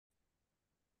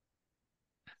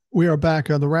We are back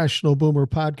on the Rational Boomer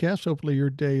podcast. Hopefully, your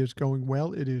day is going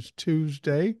well. It is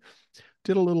Tuesday.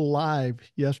 Did a little live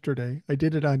yesterday. I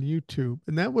did it on YouTube,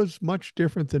 and that was much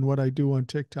different than what I do on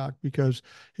TikTok because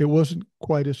it wasn't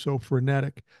quite as so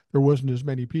frenetic. There wasn't as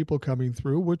many people coming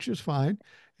through, which is fine.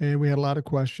 And we had a lot of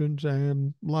questions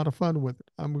and a lot of fun with it.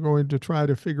 I'm going to try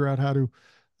to figure out how to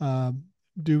um,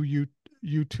 do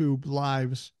YouTube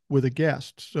lives with a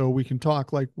guest so we can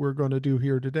talk like we're going to do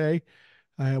here today.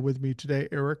 I have with me today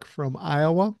Eric from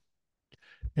Iowa.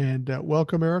 And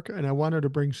welcome, Eric. And I wanted to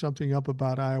bring something up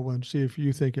about Iowa and see if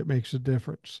you think it makes a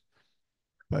difference.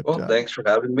 But Well, thanks for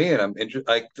having me, and I'm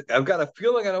interested. I've got a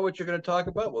feeling I know what you're going to talk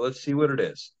about. Well, let's see what it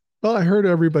is. well, I heard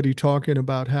everybody talking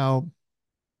about how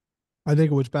I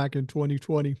think it was back in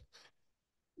 2020,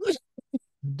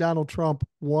 Donald Trump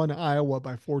won Iowa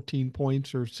by 14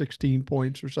 points or 16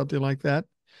 points or something like that.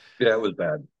 Yeah, it was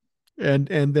bad. And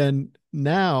then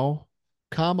now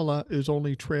Kamala is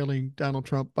only trailing Donald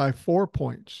Trump by 4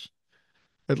 points,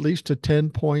 at least a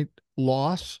 10-point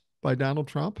loss by Donald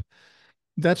Trump.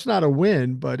 That's not a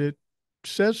win, but it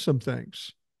says some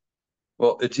things.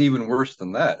 Well, it's even worse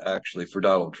than that, actually, for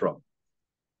Donald Trump.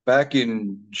 Back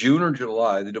in June or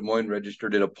July, the Des Moines Register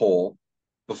did a poll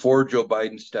before Joe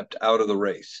Biden stepped out of the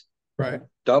race. Right.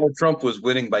 Donald Trump was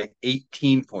winning by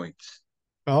 18 points.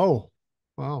 Oh,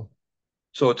 wow.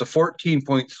 So it's a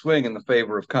 14-point swing in the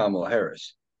favor of Kamala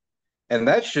Harris. And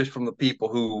that's just from the people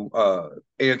who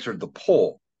answered the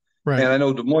poll. And Right. I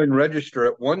know Des Moines Register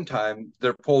at one time,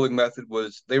 their polling method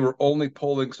was they were only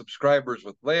polling subscribers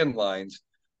with landlines,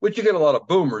 which you get a lot of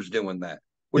boomers doing that,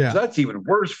 which Yeah. that's even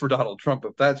worse for Donald Trump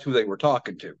if that's who they were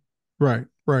talking to. Right.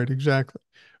 Right. Exactly.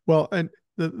 Well, and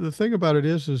the thing about it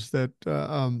is that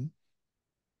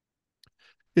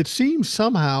it seems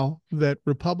somehow that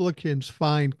Republicans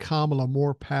find Kamala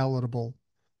more palatable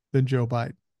than Joe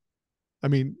Biden. I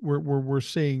mean, we're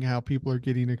seeing how people are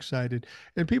getting excited,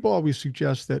 and people always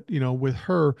suggest that with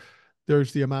her,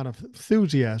 there's the amount of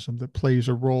enthusiasm that plays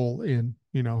a role in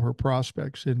her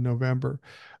prospects in November.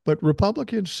 But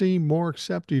Republicans seem more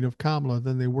accepting of Kamala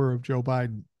than they were of Joe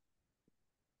Biden.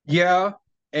 Yeah.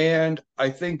 And I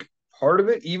think part of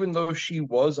it, even though she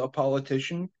was a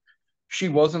politician, she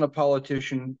wasn't a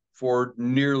politician for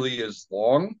nearly as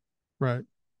long. Right.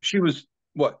 She was,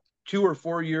 what, 2 or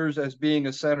 4 years as being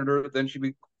a senator, then she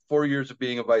be 4 years of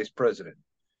being a vice president.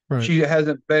 Right. She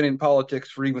hasn't been in politics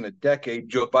for even a decade.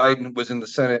 Joe Biden was in the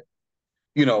Senate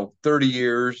 30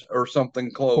 years or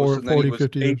something close. For And then he 40, was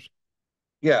 50 eight, years.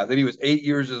 yeah, then he was 8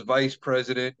 years as vice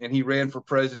president and he ran for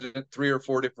president 3 or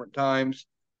 4 different times,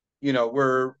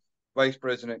 where Vice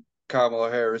President Kamala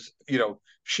Harris,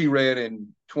 she ran in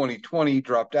 2020,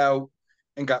 dropped out,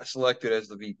 and got selected as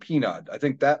the VP nod. I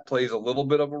think that plays a little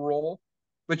bit of a role,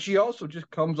 but she also just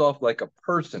comes off like a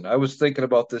person. I was thinking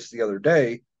about this the other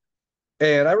day,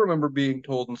 and I remember being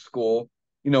told in school,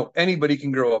 anybody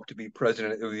can grow up to be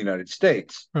president of the United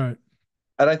States. Right.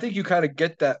 And I think you kind of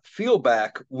get that feel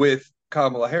back with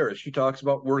Kamala Harris. She talks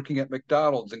about working at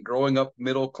McDonald's and growing up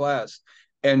middle class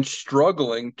and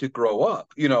struggling to grow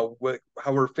up, with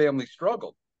how her family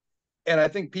struggled. And I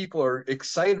think people are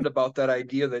excited about that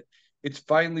idea that it's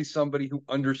finally somebody who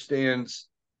understands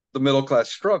the middle class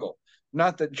struggle.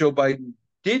 Not that Joe Biden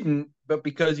didn't, but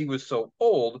because he was so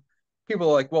old, people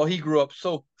are like, well, he grew up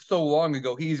so long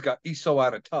ago, he's so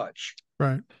out of touch.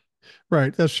 Right.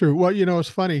 Right. That's true. Well, it's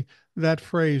funny that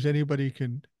phrase, anybody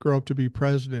can grow up to be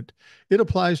president. It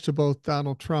applies to both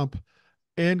Donald Trump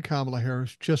and Kamala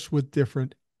Harris, just with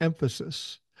different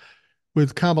emphasis.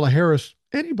 With Kamala Harris,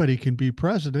 anybody can be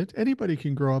president. Anybody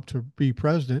can grow up to be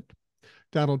president.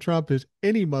 Donald Trump is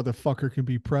any motherfucker can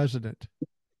be president.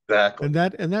 Exactly.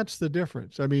 And that's the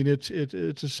difference. I mean, it's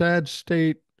a sad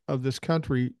state of this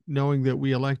country knowing that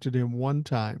we elected him one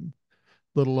time,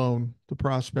 let alone the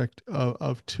prospect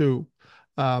of two.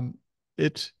 Um,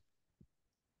 it's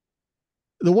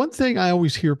the one thing I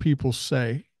always hear people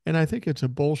say, and I think it's a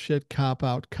bullshit cop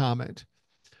out comment.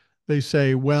 They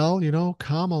say, well,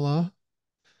 Kamala,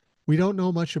 we don't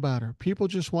know much about her. People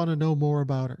just want to know more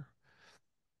about her.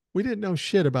 We didn't know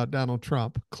shit about Donald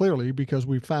Trump, clearly, because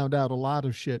we found out a lot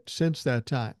of shit since that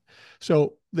time.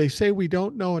 So they say we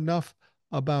don't know enough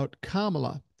about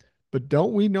Kamala, but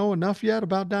don't we know enough yet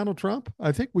about Donald Trump?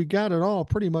 I think we got it all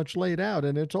pretty much laid out,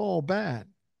 and it's all bad.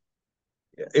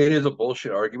 It is a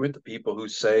bullshit argument. The people who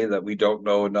say that we don't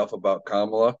know enough about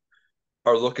Kamala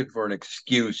are looking for an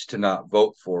excuse to not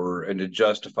vote for her and to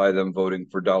justify them voting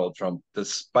for Donald Trump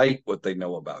despite what they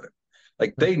know about him.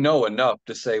 Like they know enough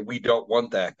to say we don't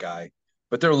want that guy,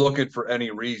 but they're looking for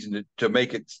any reason to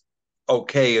make it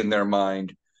okay in their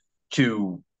mind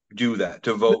to do that,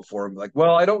 to vote for him. Like,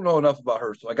 well, I don't know enough about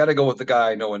her, so I got to go with the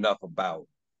guy I know enough about.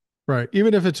 Right.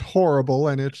 Even if it's horrible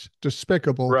and it's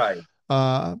despicable, Right.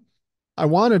 uh, I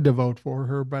wanted to vote for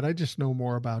her, but I just know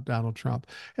more about Donald Trump.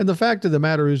 And the fact of the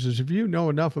matter is if you know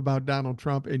enough about Donald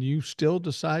Trump and you still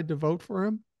decide to vote for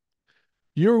him,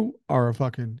 you are a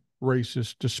fucking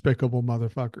racist, despicable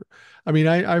motherfucker. I mean,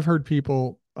 I've heard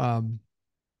people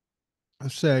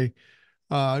say,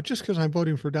 just because I'm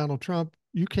voting for Donald Trump,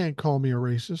 you can't call me a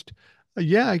racist.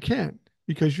 Yeah, I can,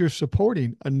 because you're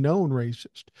supporting a known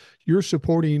racist. You're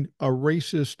supporting a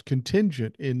racist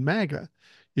contingent in MAGA.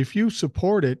 If you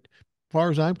support it, as far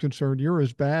as I'm concerned, you're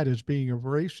as bad as being a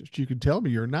racist. You can tell me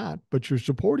you're not, but you're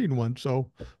supporting one,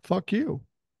 so fuck you.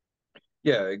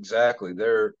 Yeah, exactly.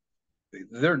 They're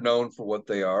known for what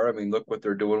they are. I mean, look what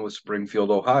they're doing with Springfield,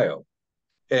 Ohio.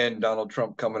 And Donald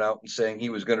Trump coming out and saying he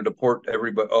was going to deport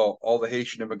everybody, all the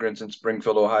Haitian immigrants in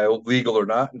Springfield, Ohio, legal or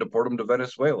not, and deport them to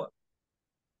Venezuela.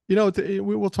 You know,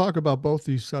 we will talk about both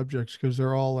these subjects because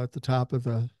they're all at the top of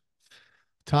the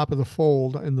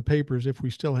fold in the papers if we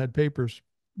still had papers.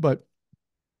 But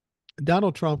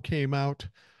Donald Trump came out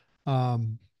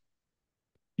um,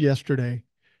 yesterday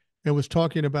and was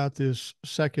talking about this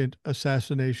second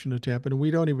assassination attempt. And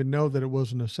we don't even know that it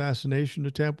was an assassination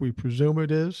attempt. We presume it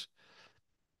is,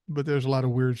 but there's a lot of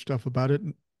weird stuff about it.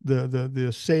 The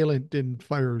assailant didn't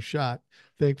fire a shot.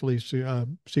 Thankfully,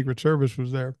 Secret Service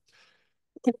was there.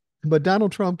 But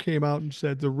Donald Trump came out and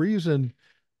said the reason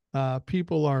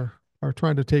people are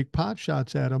trying to take pot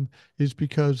shots at him is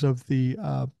because of the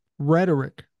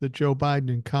rhetoric that Joe Biden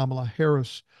and Kamala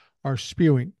Harris are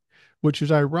spewing, which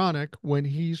is ironic when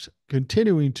he's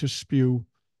continuing to spew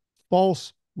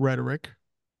false rhetoric,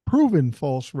 proven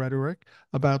false rhetoric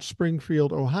about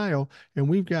Springfield, Ohio, and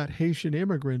we've got Haitian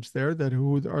immigrants there that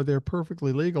who are there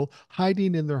perfectly legal,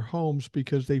 hiding in their homes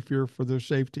because they fear for their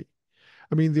safety.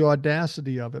 I mean, the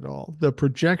audacity of it all, the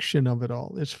projection of it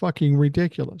all, it's fucking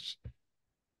ridiculous.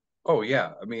 Oh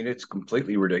yeah, I mean it's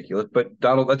completely ridiculous. But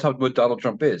that's how what Donald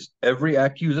Trump is. Every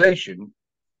accusation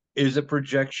is a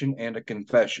projection and a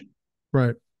confession.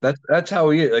 Right. That's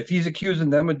how he is. If he's accusing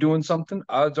them of doing something,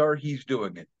 odds are he's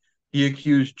doing it. He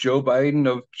accused Joe Biden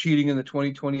of cheating in the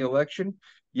 2020 election,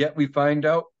 yet we find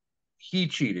out he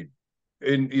cheated.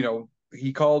 And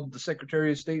he called the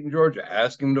Secretary of State in Georgia,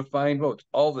 asking him to find votes,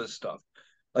 all this stuff.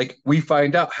 Like we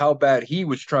find out how bad he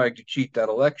was trying to cheat that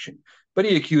election, but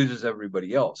he accuses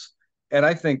everybody else. And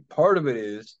I think part of it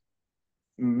is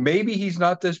maybe he's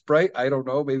not this bright. I don't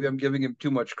know. Maybe I'm giving him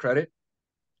too much credit.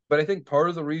 But I think part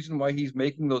of the reason why he's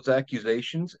making those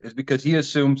accusations is because he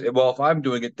assumes, well, if I'm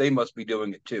doing it, they must be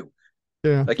doing it too.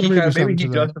 Yeah, Like there he may kind be of maybe something he to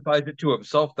that. justifies it to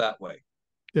himself that way.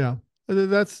 Yeah,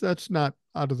 that's not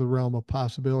out of the realm of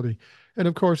possibility. And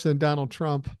of course, then Donald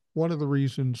Trump, one of the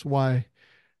reasons why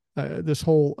this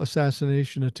whole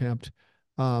assassination attempt,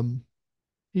 um,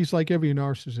 he's like every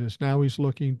narcissist. Now he's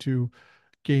looking to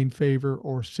gain favor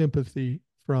or sympathy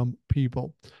from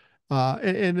people.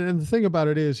 And the thing about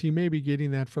it is, he may be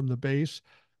getting that from the base,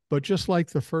 but just like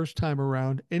the first time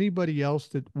around, anybody else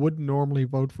that wouldn't normally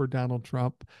vote for Donald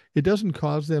Trump, it doesn't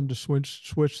cause them to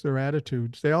switch their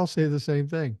attitudes. They all say the same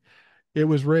thing. It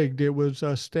was rigged. It was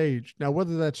staged. Now,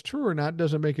 whether that's true or not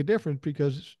doesn't make a difference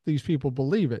because these people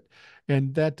believe it,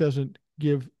 and that doesn't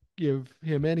give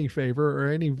him any favor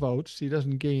or any votes. He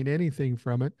doesn't gain anything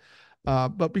from it.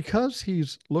 But because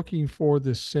he's looking for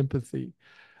this sympathy,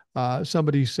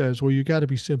 somebody says, "Well, you got to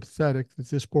be sympathetic that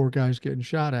this poor guy's getting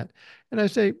shot at," and I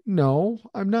say, "No,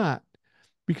 I'm not,"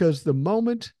 because the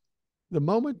moment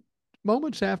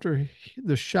moments after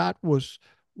the shot was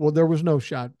well there was no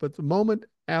shot but the moment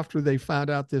after they found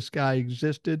out this guy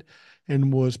existed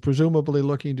and was presumably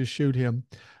looking to shoot him,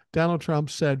 Donald Trump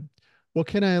said, well,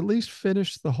 can I at least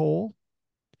finish the hole?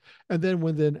 And then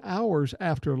within hours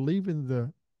after leaving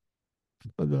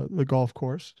the golf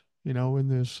course,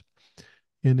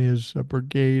 in his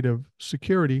brigade of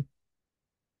security,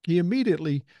 he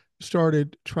immediately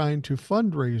started trying to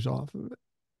fundraise off of it.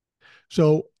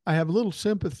 So I have a little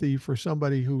sympathy for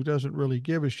somebody who doesn't really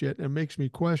give a shit and makes me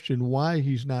question why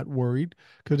he's not worried.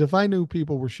 Because if I knew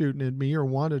people were shooting at me or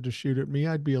wanted to shoot at me,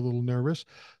 I'd be a little nervous.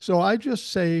 So I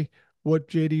just say what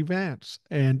JD Vance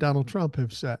and Donald Trump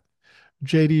have said.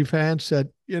 JD Vance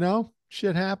said,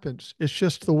 shit happens. It's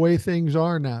just the way things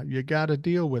are now. You got to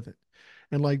deal with it.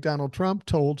 And like Donald Trump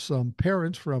told some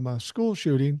parents from a school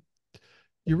shooting,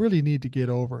 you really need to get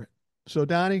over it. So,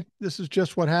 Donnie, this is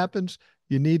just what happens.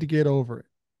 You need to get over it.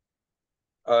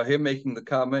 Him making the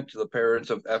comment to the parents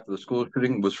of after the school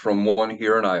shooting was from one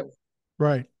here in Iowa.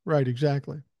 Right, right,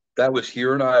 exactly. That was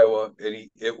here in Iowa, and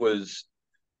it was.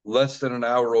 less than an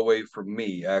hour away from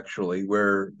me, actually,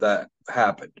 where that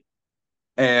happened.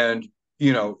 And,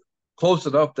 you know, close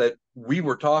enough that we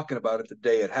were talking about it the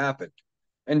day it happened.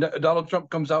 And Donald Trump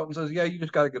comes out and says, "Yeah, you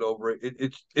just got to get over it.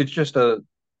 It's just a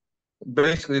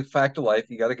basically a fact of life.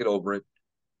 You got to get over it."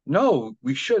 No,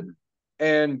 we shouldn't.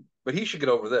 And but he should get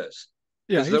over this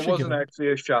Yeah, because he there should get wasn't over.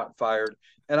 actually a shot fired.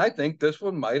 And I think this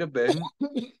one might have been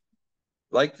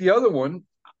like the other one.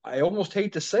 I almost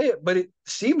hate to say it, but it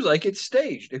seems like it's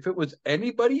staged. If it was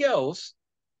anybody else,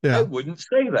 I Yeah, wouldn't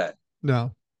say that.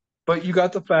 no, But you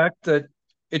got the fact that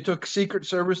it took Secret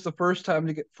Service the first time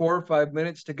to get 4 or 5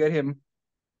 minutes to get him,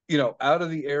 out of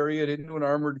the area and into an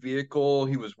armored vehicle.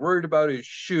 He was worried about his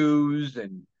shoes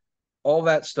and all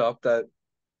that stuff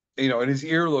and his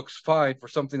ear looks fine for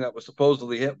something that was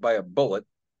supposedly hit by a bullet.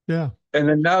 yeah, And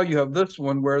then now you have this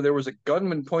one where there was a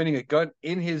gunman pointing a gun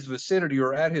in his vicinity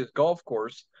or at his golf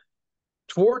course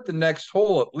toward the next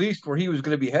hole, at least where he was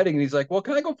going to be heading. And he's like, "Well,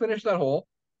 can I go finish that hole?"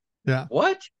 yeah.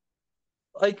 What?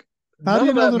 Like, How do none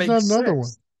you of know that there's not makes another one?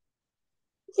 sense.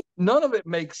 None of it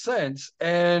makes sense.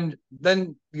 And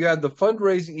then you had the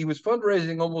fundraising. He was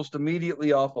fundraising almost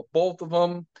immediately off of both of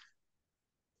them,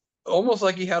 almost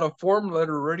like he had a form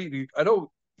letter ready to. I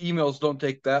know emails don't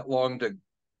take that long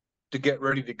to get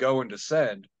ready to go and to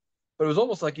send, but it was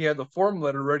almost like he had the form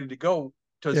letter ready to go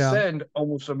to Yeah, send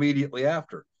almost immediately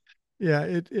after. yeah.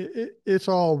 It's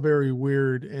all very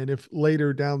weird. And if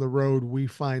later down the road we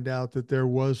find out that there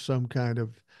was some kind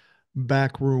of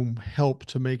backroom help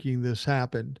to making this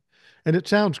happen. And it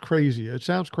sounds crazy. It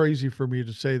sounds crazy for me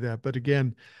to say that. But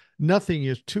again, nothing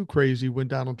is too crazy when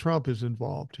Donald Trump is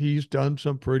involved. He's done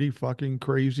some pretty fucking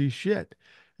crazy shit.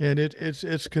 And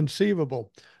it's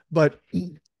conceivable. But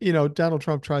Donald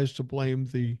Trump tries to blame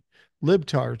the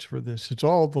libtards for this. It's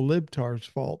all the libtards'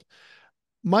 fault.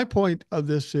 My point of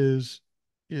this is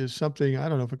something I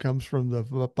don't know if it comes from the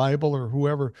Bible or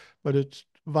whoever, but it's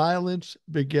violence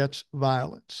begets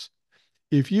violence.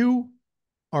 If you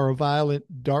are a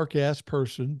violent, dark ass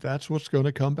person, that's what's going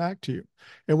to come back to you.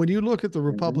 And when you look at the Mm-hmm.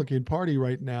 Republican Party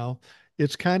right now,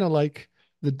 it's kind of like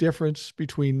the difference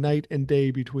between night and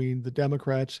day between the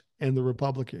Democrats and the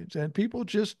Republicans. And people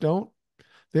just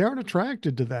they aren't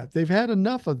attracted to that. They've had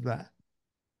enough of that.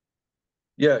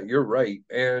 Yeah, you're right.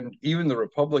 And even the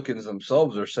Republicans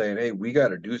themselves are saying, "Hey, we got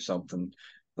to do something."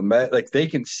 Like they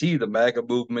can see the MAGA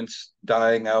movements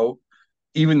dying out.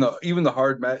 Even the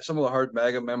some of the hard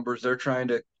MAGA members, they're trying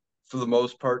to, for the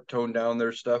most part, tone down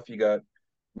their stuff. You got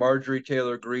Marjorie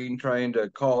Taylor Greene trying to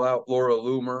call out Laura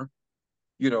Loomer,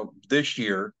 this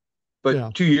year, but Yeah,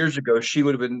 2 years ago she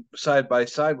would have been side by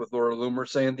side with Laura Loomer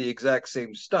saying the exact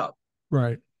same stuff.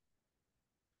 right.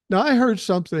 Now I heard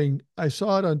something, I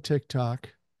saw it on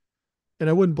TikTok, and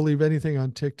I wouldn't believe anything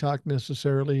on TikTok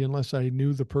necessarily unless I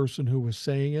knew the person who was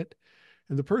saying it.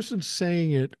 And the person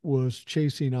saying it was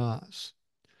Chasing Oz.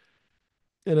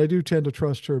 And I do tend to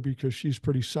trust her because she's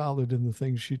pretty solid in the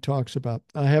things she talks about.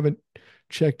 I haven't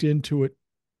checked into it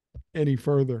any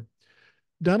further.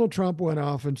 Donald Trump went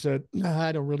off and said, "Nah,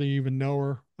 I don't really even know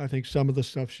her. I think some of the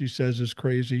stuff she says is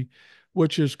crazy,"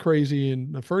 which is crazy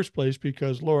in the first place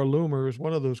because Laura Loomer is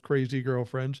one of those crazy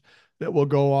girlfriends that will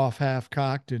go off half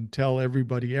cocked and tell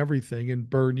everybody everything and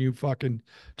burn you fucking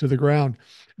to the ground.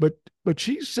 But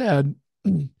she said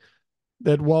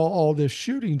that while all this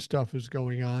shooting stuff is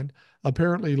going on,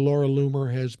 apparently Laura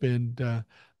Loomer has been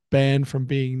banned from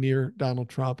being near Donald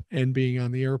Trump and being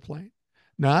on the airplane.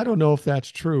 Now, I don't know if that's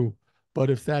true, but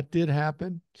if that did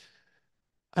happen,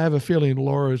 I have a feeling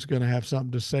Laura is going to have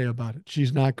something to say about it.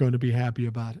 She's not going to be happy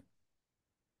about it.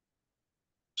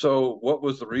 So what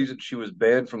was the reason she was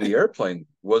banned from the airplane?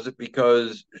 Was it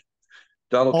because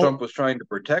Donald Oh, Trump was trying to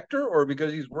protect her or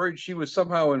because he's worried she was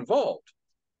somehow involved?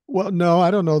 well, no,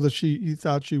 I don't know that he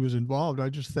thought she was involved. I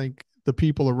just think the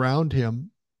people around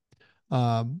him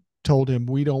told him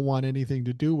we don't want anything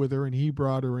to do with her, and he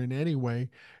brought her in anyway.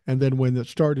 And then when it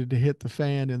started to hit the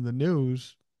fan in the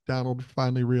news, Donald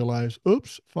finally realized,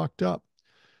 oops, fucked up.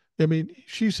 I mean,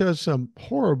 she says some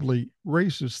horribly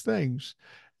racist things,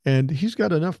 and he's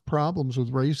got enough problems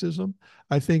with racism.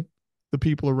 I think the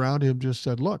people around him just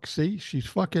said, look, see, she's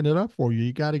fucking it up for you.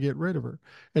 You got to get rid of her.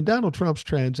 And Donald Trump's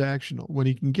transactional. When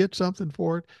he can get something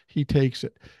for it, he takes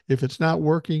it. If it's not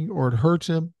working or it hurts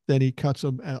him, then he cuts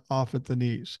him off at the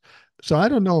knees. So I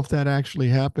don't know if that actually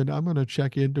happened. I'm going to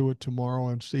check into it tomorrow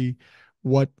and see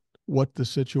what what the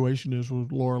situation is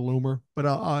with Laura Loomer. But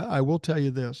I will tell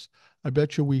you this: I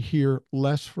bet you we hear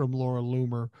less from Laura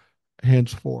Loomer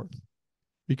henceforth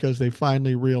because they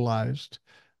finally realized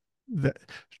that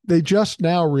they just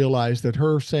now realized that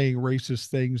her saying racist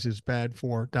things is bad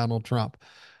for Donald Trump.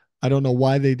 I don't know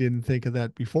why they didn't think of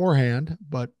that beforehand,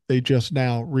 but they just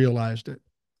now realized it.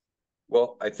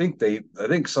 Well, I think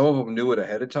some of them knew it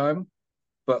ahead of time,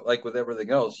 but like with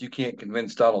everything else, you can't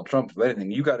convince Donald Trump of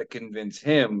anything. You got to convince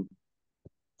him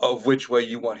of which way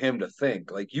you want him to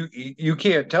think. Like you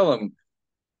can't tell him,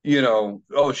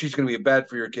 oh, she's going to be bad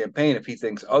for your campaign if he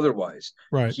thinks otherwise.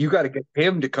 Right. You got to get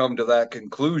him to come to that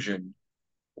conclusion,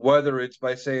 whether it's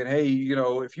by saying, hey,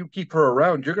 if you keep her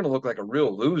around, you're going to look like a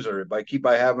real loser by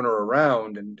having her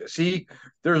around. And see,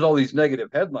 there's all these negative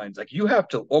headlines. Like you have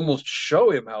to almost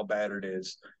show him how bad it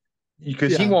is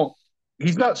because Yeah.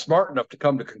 he's not smart enough to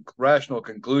come to rational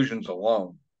conclusions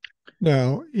alone.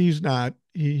 No, he's not.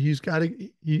 He's got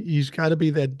to be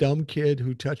that dumb kid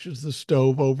who touches the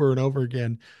stove over and over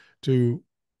again to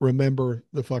remember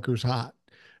the fucker's hot.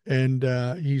 And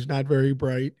he's not very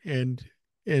bright. And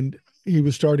he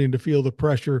was starting to feel the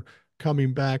pressure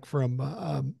coming back from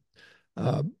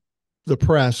uh, the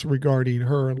press regarding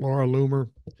her and Laura Loomer.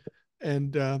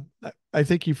 And I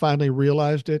think he finally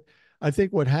realized it. I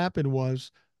think what happened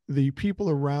was the people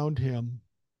around him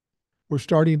were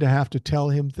starting to have to tell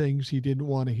him things he didn't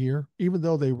want to hear, even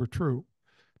though they were true.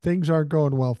 Things aren't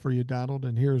going well for you, Donald,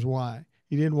 and here's why.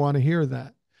 He didn't want to hear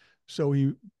that. So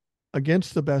he,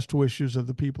 against the best wishes of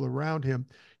the people around him,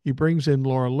 he brings in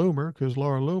Laura Loomer because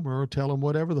Laura Loomer will tell him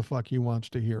whatever the fuck he wants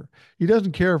to hear. He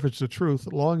doesn't care if it's the truth,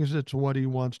 as long as it's what he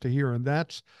wants to hear. And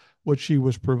that's what she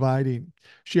was providing.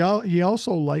 He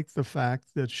also liked the fact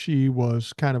that she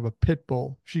was kind of a pit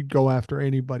bull. She'd go after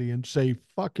anybody and say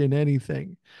fucking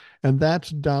anything. And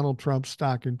that's Donald Trump's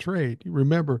stock and trade.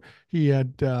 Remember, he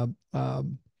had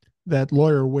that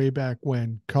lawyer way back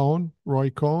when, Roy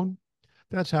Cohn.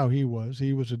 That's how he was.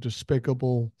 He was a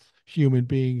despicable human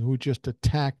being who just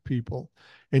attacked people.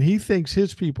 And he thinks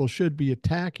his people should be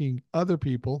attacking other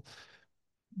people,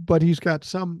 but he's got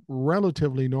some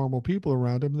relatively normal people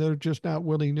around him that are just not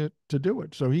willing to do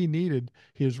it. So he needed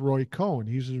his Roy Cohn.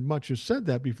 He's as much as said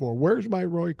that before. Where's my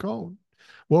Roy Cohn?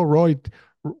 Well, Roy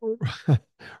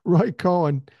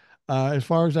Cohn, as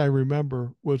far as I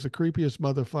remember, was the creepiest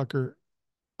motherfucker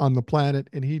on the planet,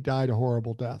 and he died a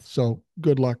horrible death. So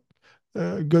good luck,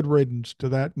 good riddance to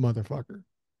that motherfucker.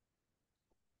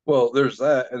 Well, there's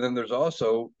that, and then there's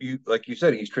also like you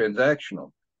said, he's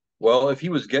transactional. Well, if he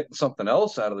was getting something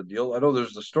else out of the deal, I know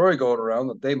there's the story going around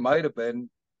that they might have been,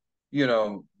 you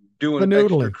know, doing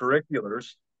Noodling.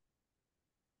 extracurriculars.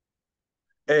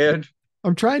 And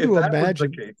I'm trying if to that was the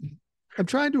imagine. case, I'm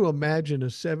trying to imagine a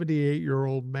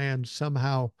 78-year-old man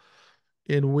somehow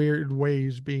in weird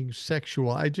ways being sexual.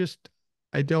 I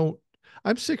don't,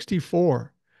 I'm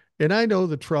 64 and I know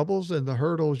the troubles and the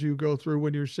hurdles you go through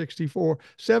when you're 64.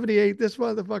 78, this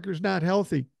motherfucker's not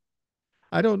healthy.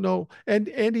 I don't know. And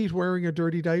he's wearing a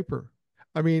dirty diaper.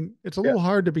 I mean, it's a yeah. little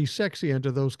hard to be sexy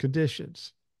under those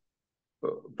conditions.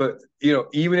 But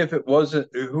even if it wasn't,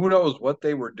 who knows what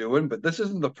they were doing? But this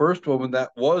isn't the first woman that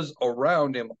was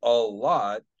around him a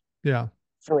lot Yeah.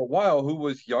 for a while who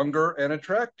was younger and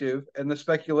attractive, and the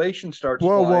speculation starts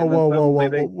Whoa, whoa, flying. Then whoa, whoa, suddenly whoa,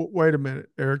 they, whoa. Wait a minute,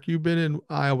 Eric. You've been in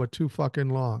Iowa too fucking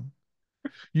long.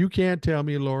 You can't tell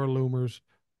me Laura Loomer's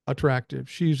attractive.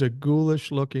 She's a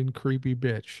ghoulish looking, creepy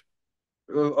bitch.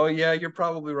 oh yeah, you're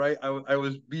probably right. I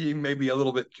was being maybe a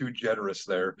little bit too generous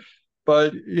there,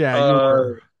 but Yeah, you uh,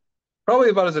 were. probably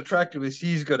about as attractive as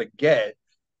he's gonna get.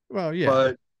 Well,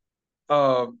 yeah.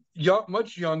 But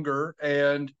much younger,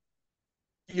 and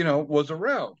was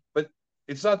around. But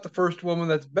it's not the first woman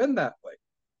that's been that way.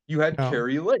 You had No.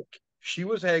 Carrie Lake. She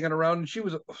was hanging around, and she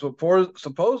was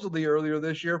supposedly earlier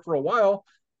this year for a while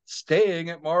staying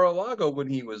at Mar-a-Lago when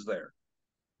he was there.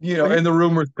 Well, And the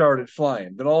rumors started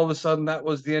flying. Then all of a sudden, that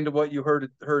was the end of what you heard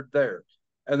there.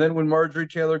 And then when Marjorie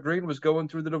Taylor Greene was going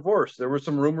through the divorce, there were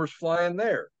some rumors flying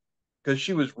there because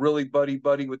she was really buddy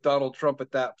buddy with Donald Trump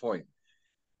at that point.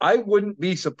 I wouldn't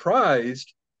be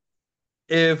surprised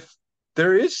if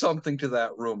there is something to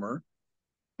that rumor.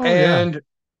 oh, yeah. And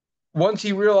once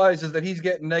he realizes that he's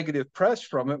getting negative press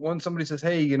from it, when somebody says,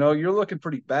 hey, you're looking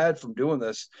pretty bad from doing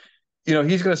this, he's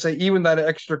going to say even that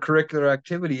extracurricular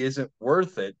activity isn't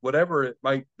worth it, whatever it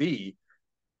might be.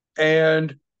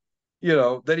 And,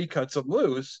 then he cuts him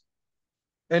loose.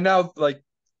 And now, like,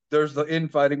 there's the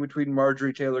infighting between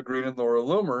Marjorie Taylor Greene and Laura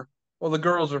Loomer. Well, the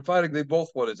girls are fighting. They both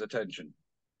want his attention.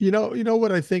 You know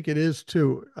what I think it is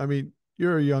too. I mean,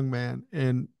 you're a young man,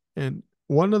 and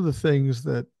one of the things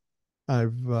that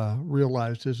I've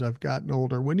realized as I've gotten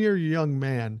older, when you're a young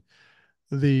man,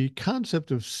 the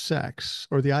concept of sex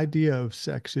or the idea of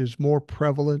sex is more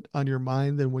prevalent on your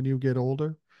mind than when you get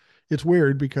older. It's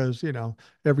weird because,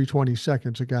 every 20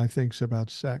 seconds a guy thinks about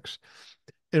sex.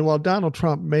 And while Donald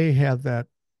Trump may have that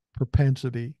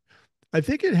propensity, I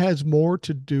think it has more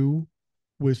to do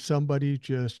with somebody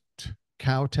just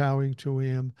kowtowing to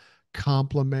him,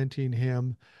 complimenting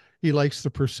him. He likes the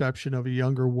perception of a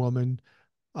younger woman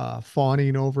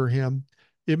fawning over him.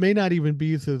 It may not even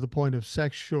be to the point of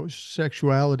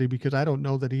sexuality because I don't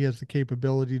know that he has the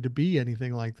capability to be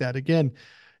anything like that. Again,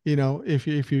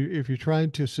 if you're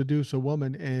trying to seduce a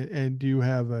woman and you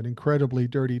have an incredibly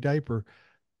dirty diaper,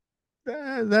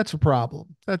 that's a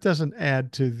problem. That doesn't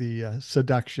add to the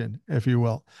seduction, if you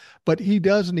will. But he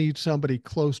does need somebody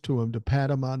close to him to pat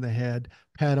him on the head,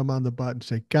 pat him on the butt, and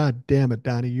say, "God damn it,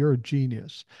 Donnie, you're a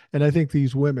genius." And I think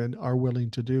these women are willing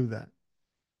to do that.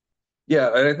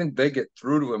 Yeah, and I think they get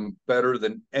through to him better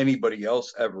than anybody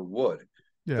else ever would,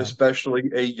 Yeah.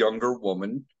 especially a younger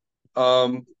woman.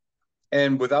 Um,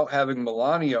 and without having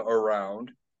Melania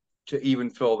around to even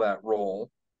fill that role,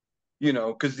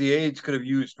 because the aides could have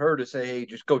used her to say, hey,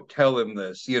 just go tell him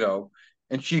this,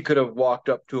 and she could have walked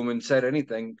up to him and said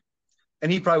anything,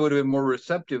 and he probably would have been more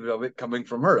receptive of it coming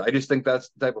from her. I just think that's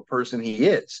the type of person he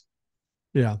is.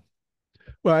 Yeah.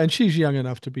 Well, and she's young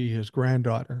enough to be his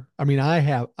granddaughter. I mean,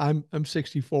 I'm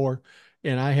 64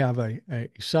 and I have a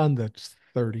son that's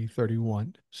 30,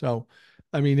 31. So,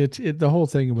 I mean, the whole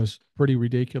thing was pretty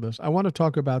ridiculous. I want to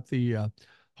talk about the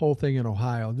whole thing in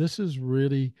Ohio. This has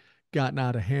really gotten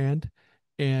out of hand.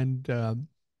 And the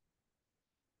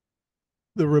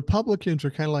Republicans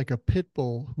are kind of like a pit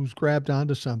bull who's grabbed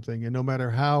onto something. And no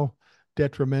matter how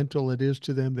detrimental it is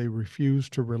to them, they refuse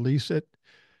to release it.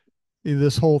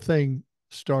 This whole thing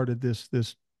started this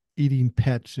eating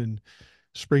pets in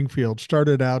Springfield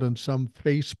started out in some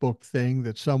Facebook thing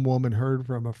that some woman heard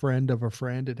from a friend of a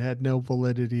friend. It had no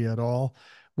validity at all.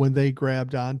 When they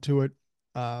grabbed onto it,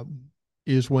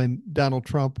 is when Donald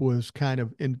Trump was kind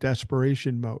of in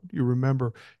desperation mode. You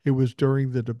remember it was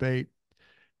during the debate,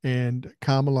 and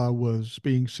Kamala was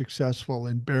being successful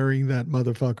in burying that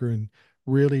motherfucker and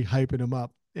really hyping him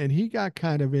up. And he got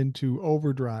kind of into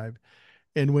overdrive,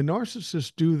 and when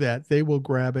narcissists do that, they will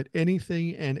grab at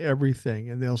anything and everything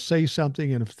and they'll say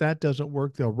something. And if that doesn't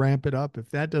work, they'll ramp it up. If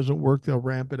that doesn't work, they'll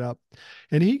ramp it up.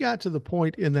 And he got to the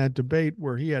point in that debate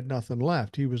where he had nothing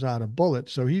left. He was out of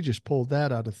bullets. So he just pulled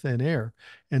that out of thin air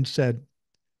and said,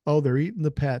 "Oh, they're eating the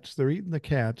pets, they're eating the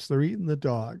cats, they're eating the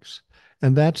dogs."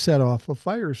 And that set off a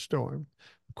firestorm.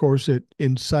 Of course, it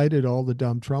incited all the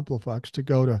dumb Trumplafucks to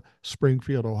go to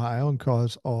Springfield, Ohio, and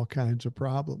cause all kinds of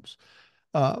problems.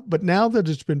 But now that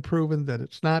it's been proven that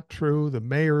it's not true, the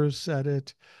mayor has said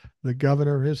it, the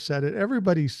governor has said it,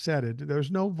 everybody said it. There's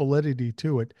no validity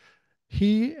to it.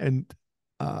 He and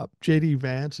JD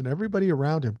Vance and everybody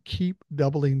around him keep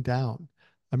doubling down.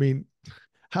 I mean,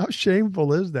 how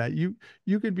shameful is that? You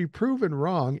can be proven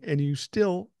wrong and you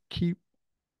still keep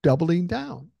doubling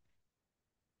down.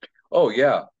 Oh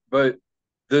yeah, but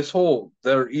this whole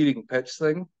they're eating pets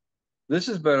thing, this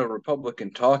has been a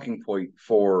Republican talking point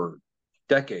for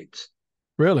decades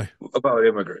Really? about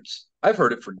immigrants. I've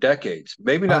heard it for decades.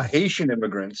 Maybe not Wow. Haitian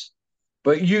immigrants,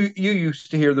 but you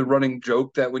used to hear the running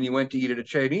joke that when you went to eat at a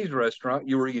Chinese restaurant,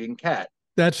 you were eating cat.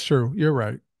 That's true. You're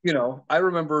right. I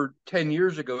remember 10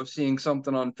 years ago seeing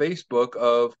something on Facebook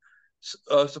of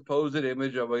a supposed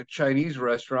image of a Chinese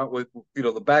restaurant with,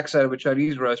 the backside of a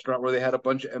Chinese restaurant where they had a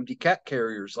bunch of empty cat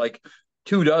carriers, like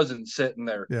 2 dozen sitting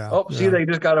there. Yeah. Oh, see, Yeah. they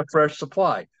just got a fresh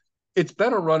supply. It's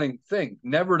been a running thing,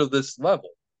 never to this level.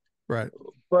 Right.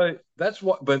 But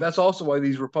that's also why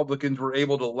these Republicans were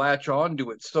able to latch on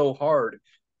to it so hard,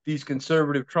 these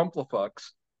conservative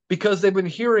Trumplafucks, because they've been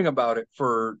hearing about it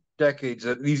for decades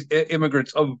that these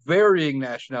immigrants of varying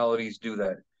nationalities do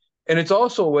that. And it's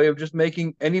also a way of just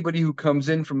making anybody who comes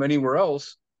in from anywhere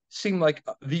else seem like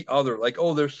the other, like,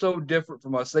 oh, they're so different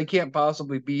from us. They can't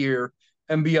possibly be here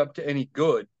and be up to any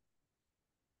good.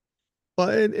 Well,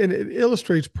 and it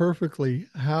illustrates perfectly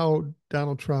how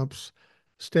Donald Trump's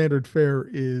standard fare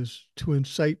is to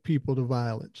incite people to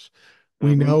violence.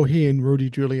 We Mm-hmm. know he and Rudy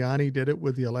Giuliani did it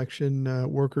with the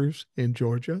election workers in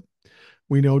Georgia.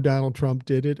 We know Donald Trump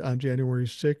did it on January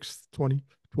 6th,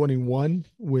 2021,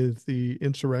 with the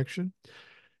insurrection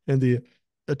and the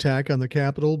attack on the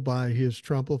Capitol by his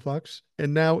Trumplafucks.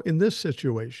 And now in this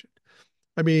situation,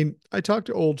 I mean, I talked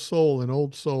to Old Soul, and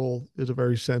Old Soul is a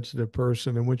very sensitive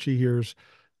person. And when she hears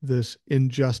this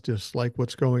injustice, like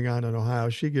what's going on in Ohio,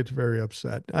 she gets very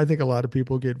upset. I think a lot of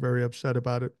people get very upset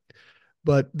about it.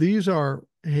 But these are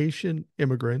Haitian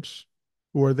immigrants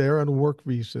who are there on work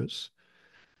visas.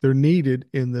 They're needed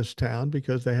in this town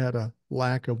because they had a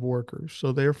lack of workers.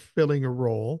 So they're filling a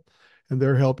role and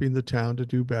they're helping the town to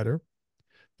do better.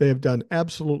 They have done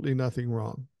absolutely nothing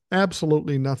wrong.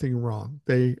 Absolutely nothing wrong.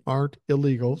 They aren't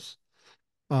illegals.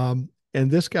 And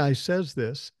this guy says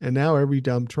this, and now every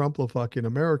dumb Trumplefuck in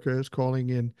America is calling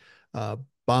in uh,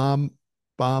 bomb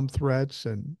bomb threats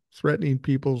and threatening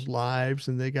people's lives,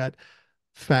 and they got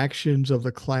factions of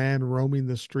the Klan roaming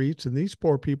the streets, and these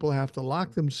poor people have to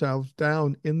lock themselves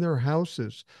down in their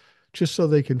houses just so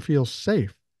they can feel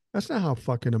safe. That's not how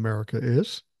fucking America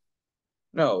is.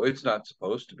 No, it's not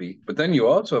supposed to be. But then you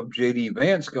also have JD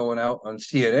Vance going out on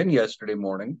CNN yesterday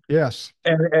morning Yes.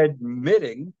 and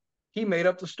admitting he made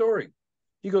up the story.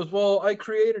 He goes, "Well, I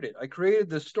created it. I created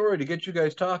this story to get you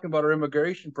guys talking about our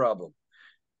immigration problem."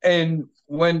 And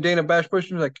when Dana Bash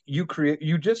pushed him, like, you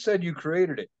just said you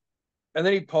created it." And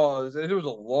then he paused, and it was a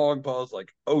long pause,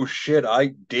 like, "Oh shit, I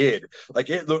did." Like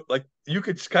it looked like you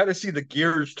could kind of see the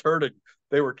gears turning.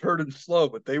 They were turning slow,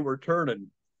 but they were turning.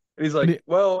 And he's And like, it,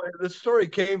 "Well, the story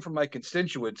came from my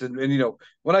constituents, and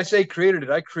when I say created it,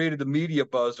 I created the media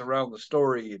buzz around the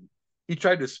story." And he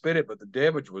tried to spin it, but the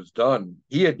damage was done.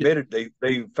 He admitted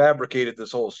they fabricated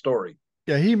this whole story.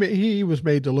 yeah, he was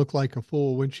made to look like a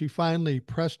fool. When she finally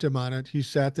pressed him on it, he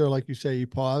sat there, like you say, he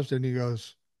paused and he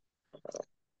goes,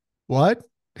 "What?"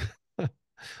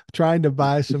 Trying to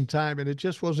buy some time, and it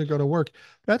just wasn't going to work.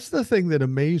 That's the thing that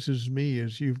amazes me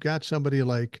is you've got somebody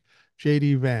like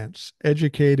JD Vance,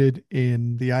 educated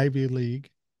in the Ivy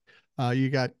League. You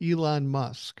got Elon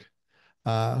Musk,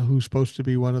 who's supposed to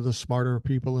be one of the smarter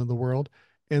people in the world.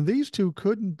 And these two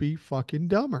couldn't be fucking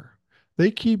dumber. They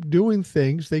keep doing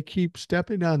things, they keep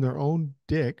stepping on their own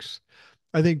dicks.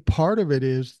 I think part of it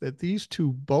is that these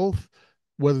two both,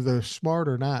 whether they're smart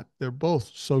or not, they're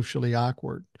both socially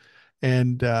awkward.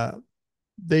 And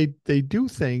they do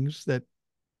things that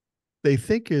they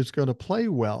think is going to play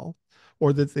well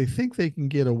or that they think they can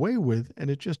get away with, and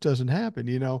it just doesn't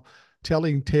happen.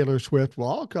 Telling Taylor Swift, "Well,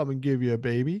 I'll come and give you a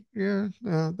baby." Yeah,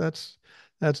 no, that's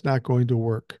not going to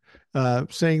work.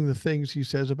 Saying the things he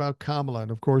says about Kamala,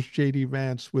 and of course JD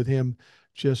Vance with him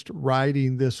just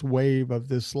riding this wave of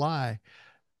this lie.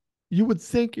 You would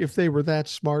think if they were that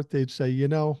smart, they'd say,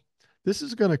 this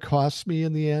is going to cost me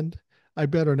in the end. I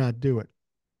better not do it.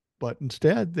 But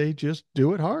instead, they just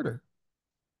do it harder.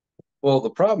 Well, the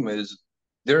problem is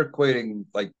they're equating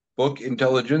like book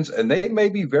intelligence, and they may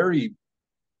be very,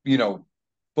 you know,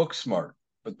 book smart,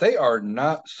 but they are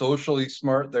not socially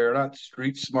smart. They are not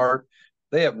street smart.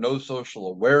 They have no social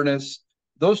awareness.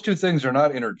 Those two things are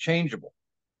not interchangeable.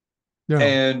 No,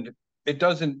 And it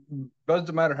doesn't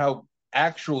matter how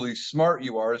actually smart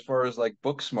you are as far as like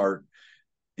book smart.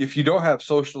 If you don't have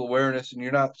social awareness and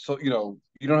you're not you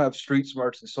don't have street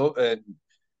smarts and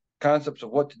concepts of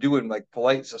what to do in like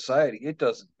polite society, it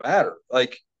doesn't matter.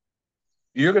 Like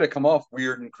you're going to come off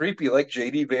weird and creepy like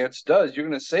JD Vance does. You're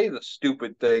going to say the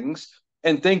stupid things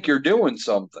and think you're doing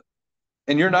something.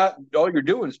 And you're not, all you're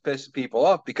doing is pissing people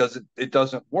off because it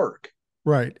doesn't work.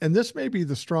 right. And this may be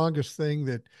the strongest thing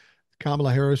that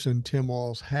Kamala Harris and Tim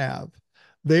Walz have.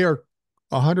 They are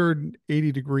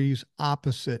 180 degrees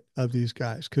opposite of these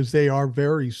guys because they are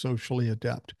very socially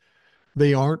adept.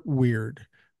 They aren't weird.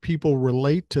 People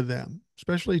relate to them,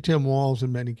 especially Tim Walz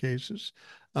in many cases.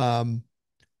 Um,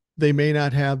 they may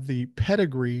not have the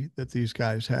pedigree that these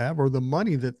guys have or the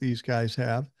money that these guys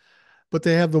have, but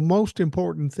they have the most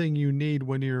important thing you need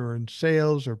when you're in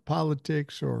sales or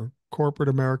politics or corporate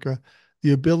America,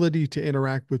 the ability to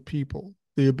interact with people,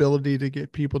 the ability to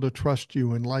get people to trust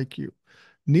you and like you.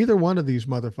 Neither one of these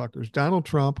motherfuckers, Donald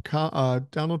Trump,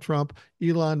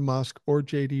 Elon Musk, or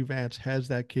JD Vance, has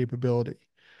that capability.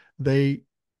 They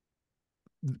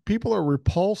People are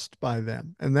repulsed by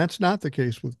them, and that's not the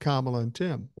case with Kamala and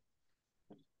Tim.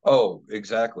 Oh,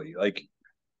 exactly. Like,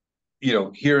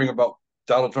 hearing about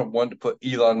Donald Trump wanting to put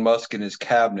Elon Musk in his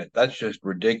cabinet, that's just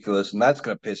ridiculous. And that's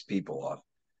going to piss people off.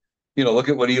 Look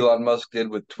at what Elon Musk did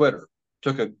with Twitter.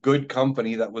 Took a good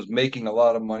company that was making a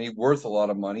lot of money, worth a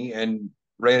lot of money, and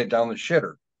ran it down the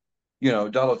shitter.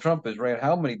 Donald Trump has ran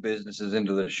how many businesses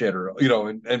into the shitter,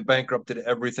 and bankrupted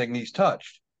everything he's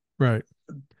touched. Right.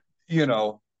 You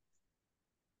know,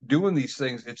 doing these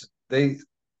things,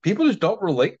 people just don't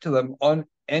relate to them on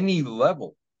any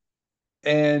level.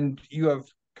 And you have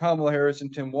Kamala Harris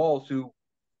and Tim Walz who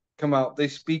come out, they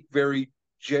speak very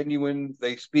genuine.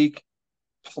 They speak,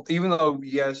 even though,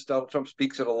 yes, Donald Trump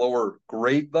speaks at a lower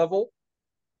grade level,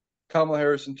 Kamala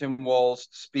Harris and Tim Walz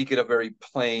speak in a very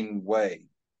plain way,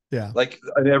 Yeah. like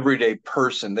an everyday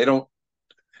person.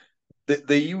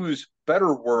 They use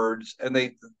better words and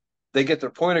they get their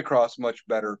point across much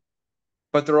better,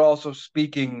 but they're also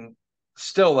speaking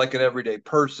still like an everyday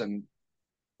person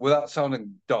without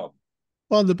sounding dumb.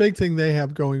 Well, the big thing they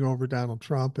have going over Donald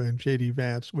Trump and JD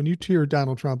Vance, when you hear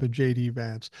Donald Trump and JD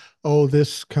Vance, oh,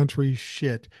 this country's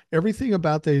shit. Everything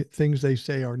about the things they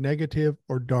say are negative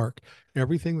or dark.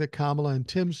 Everything that Kamala and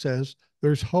Tim says,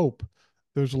 there's hope.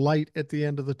 There's light at the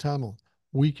end of the tunnel.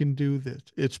 We can do this.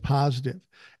 It's positive.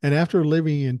 And after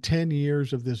living in 10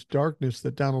 years of this darkness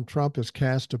that Donald Trump has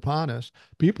cast upon us,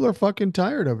 people are fucking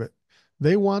tired of it.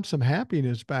 They want some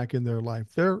happiness back in their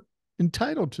life. They're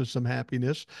entitled to some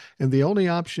happiness. And the only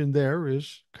option there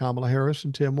is Kamala Harris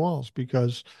and Tim Walz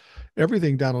because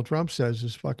everything Donald Trump says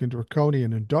is fucking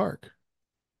draconian and dark.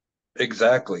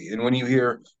 Exactly. And when you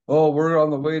hear, oh, we're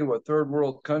on the way to a third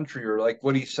world country, or like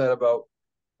what he said about,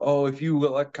 oh, if you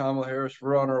elect Kamala Harris,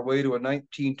 we're on our way to a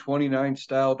 1929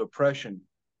 style depression,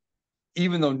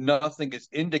 even though nothing is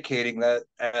indicating that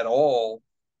at all.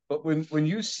 But when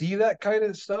you see that kind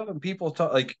of stuff and people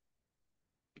talk like,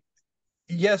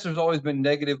 yes, there's always been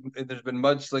negative, there's been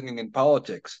mudslinging in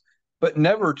politics, but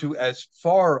never to as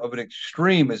far of an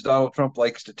extreme as Donald Trump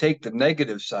likes to take the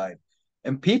negative side.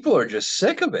 And people are just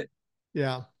sick of it.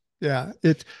 Yeah. Yeah.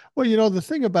 It well, you know, the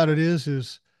thing about it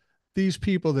is these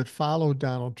people that follow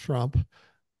Donald Trump,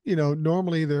 you know,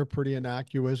 normally they're pretty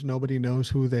innocuous. Nobody knows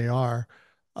who they are.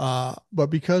 But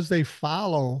because they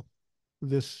follow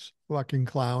this fucking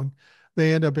clown,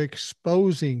 they end up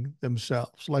exposing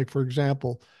themselves. Like, for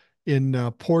example, in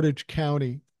Portage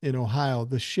County in Ohio,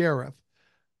 the sheriff,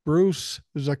 Bruce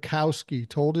Zakowski,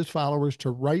 told his followers to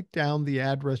write down the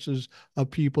addresses of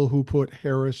people who put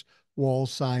Harris wall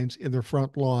signs in their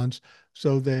front lawns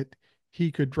so that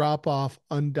he could drop off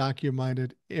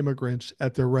undocumented immigrants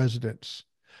at their residence.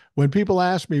 When people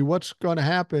ask me what's going to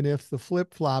happen if the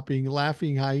flip flopping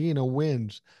laughing hyena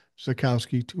wins,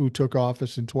 Zakowski, who took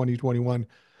office in 2021,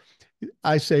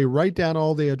 I say write down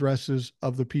all the addresses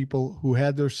of the people who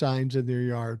had their signs in their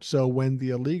yard. So when the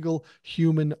illegal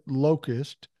human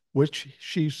locust, which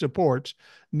she supports,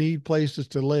 need places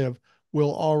to live,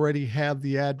 we'll already have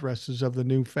the addresses of the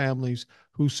new families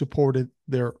who supported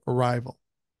their arrival.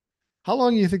 How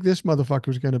long do you think this motherfucker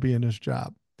is going to be in this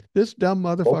job? This dumb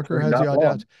motherfucker Hopefully has the not long.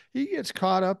 audacity. He gets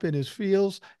caught up in his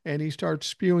feels and he starts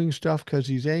spewing stuff because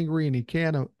he's angry and he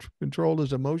can't control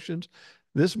his emotions.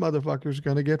 This motherfucker is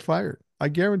going to get fired. I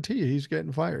guarantee you he's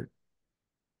getting fired.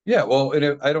 Yeah, well,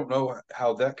 and I don't know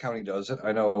how that county does it.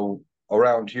 I know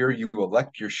around here you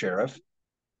elect your sheriff,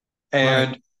 Right.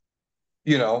 and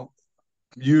you know,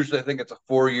 usually I think it's a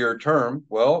 4 year term.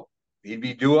 Well, he'd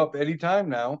be due up any time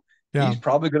now. Yeah. He's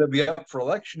probably going to be up for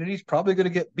election, and he's probably going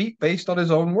to get beat based on his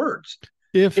own words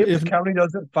if the If county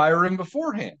doesn't fire him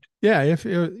beforehand. Yeah, if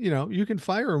you know, you can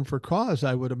fire him for cause,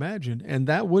 I would imagine, and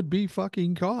that would be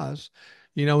fucking cause,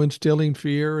 you know, instilling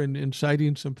fear and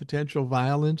inciting some potential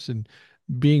violence and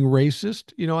being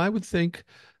racist. You know, I would think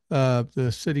the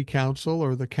city council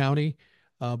or the county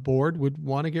board would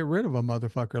want to get rid of a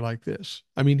motherfucker like this.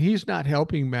 I mean, he's not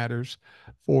helping matters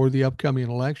for the upcoming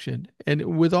election,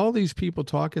 and with all these people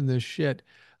talking this shit,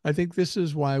 I think this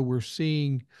is why we're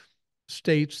seeing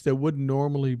states that wouldn't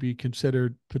normally be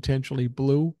considered potentially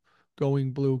blue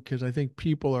going blue because I think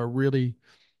people are really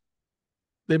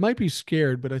they might be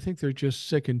scared, but I think they're just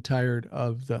sick and tired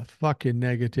of the fucking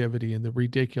negativity and the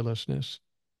ridiculousness.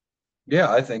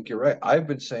 Yeah, I think you're right. I've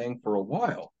been saying for a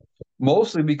while,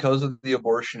 mostly because of the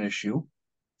abortion issue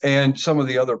and some of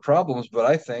the other problems. But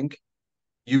I think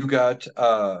you got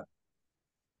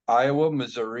Iowa,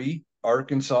 Missouri,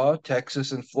 Arkansas,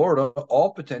 Texas, and Florida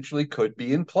all potentially could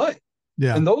be in play.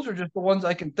 Yeah. And those are just the ones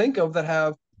I can think of that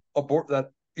have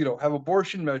have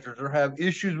abortion measures or have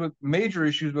issues with major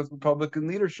issues with Republican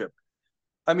leadership.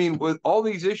 I mean, with all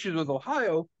these issues with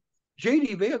Ohio,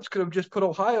 JD Vance could have just put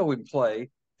Ohio in play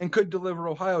and could deliver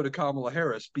Ohio to Kamala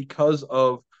Harris because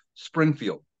of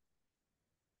Springfield.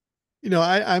 You know,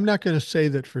 I'm not going to say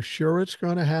that for sure it's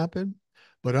going to happen,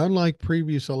 but unlike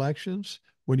previous elections,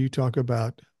 when you talk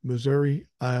about Missouri,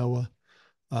 Iowa,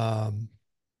 um,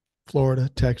 Florida,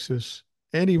 Texas,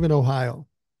 and even Ohio,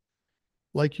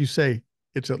 like you say,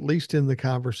 it's at least in the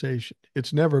conversation.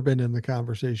 It's never been in the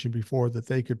conversation before that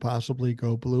they could possibly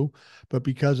go blue, but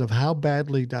because of how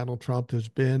badly Donald Trump has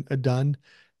been done,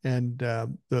 and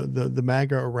the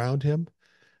MAGA around him,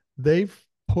 they've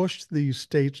pushed these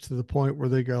states to the point where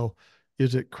they go,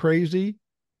 is it crazy,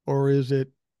 or is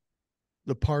it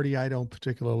the party I don't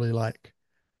particularly like?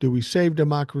 Do we save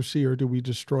democracy or do we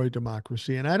destroy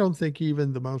democracy? And I don't think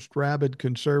even the most rabid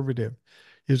conservative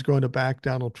is going to back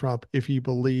Donald Trump if he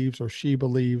believes or she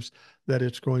believes that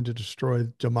it's going to destroy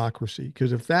democracy.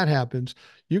 Because if that happens,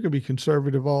 you can be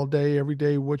conservative all day, every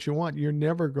day, what you want. You're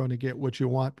never going to get what you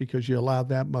want because you allowed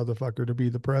that motherfucker to be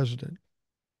the president.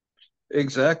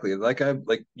 Exactly. Like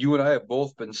you and I have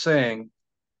both been saying,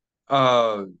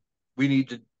 Uh, we need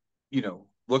to,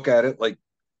 look at it like,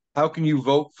 how can you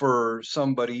vote for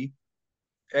somebody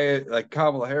like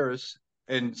Kamala Harris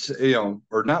and,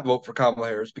 or not vote for Kamala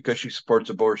Harris because she supports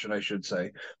abortion, I should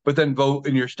say, but then vote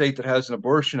in your state that has an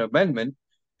abortion amendment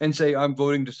and say, I'm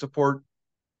voting to support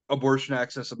abortion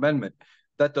access amendment.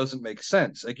 That doesn't make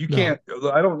sense. Like, you No, can't,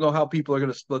 I don't know how people are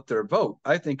going to split their vote.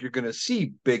 I think you're going to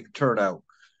see big turnout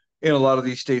in a lot of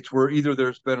these states where either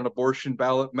there's been an abortion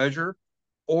ballot measure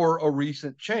or a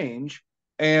recent change.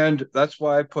 And that's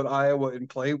why I put Iowa in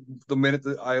play the minute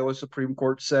the Iowa Supreme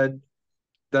Court said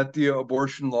that the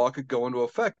abortion law could go into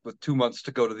effect with 2 months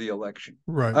to go to the election.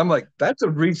 right. I'm like, that's a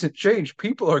recent change.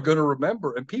 People are going to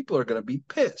remember and people are going to be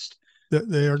pissed.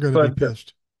 They are going to be But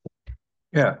pissed.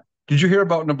 yeah, did you hear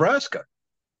about Nebraska?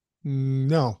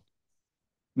 No.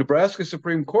 Nebraska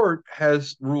Supreme Court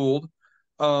has ruled,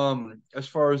 as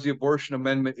far as the abortion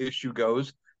amendment issue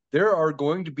goes, there are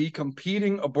going to be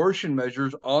competing abortion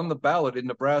measures on the ballot in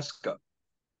Nebraska.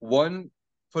 One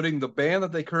putting the ban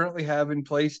that they currently have in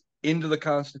place into the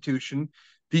Constitution,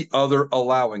 the other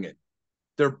allowing it.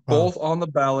 They're Wow. both on the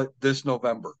ballot this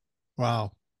November.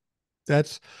 Wow.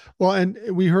 That's well, and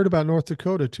we heard about North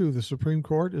Dakota too. The Supreme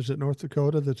Court, is it North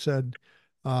Dakota that said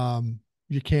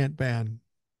you can't ban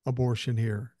abortion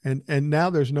here? And now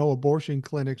there's no abortion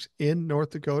clinics in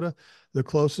North Dakota. The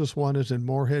closest one is in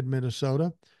Moorhead,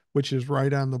 Minnesota, which is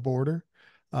right on the border.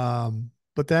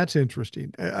 But that's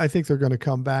interesting. I think they're going to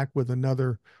come back with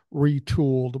another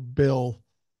retooled bill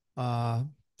uh,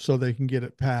 so they can get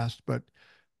it passed. But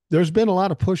there's been a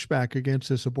lot of pushback against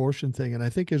this abortion thing. And I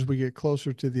think as we get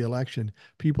closer to the election,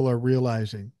 people are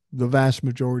realizing the vast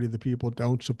majority of the people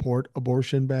don't support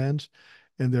abortion bans.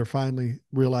 And they're finally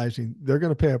realizing they're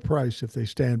going to pay a price if they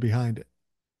stand behind it.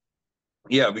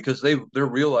 Yeah, because they're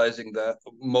realizing that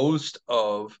most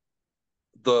of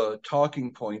the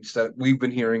talking points that we've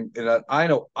been hearing, and that I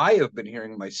know I have been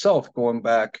hearing myself going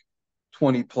back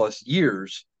 20 plus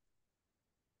years,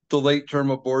 the late term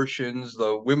abortions,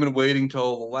 the women waiting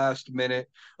till the last minute.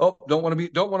 Oh, don't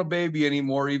want a baby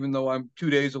anymore, even though I'm 2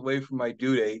 days away from my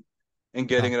due date and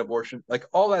Yeah. getting an abortion. Like,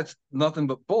 all that's nothing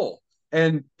but bull.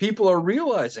 And people are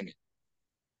realizing it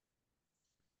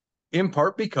in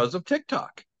part because of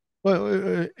TikTok.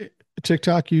 Well,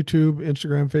 TikTok, YouTube,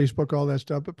 Instagram, Facebook, all that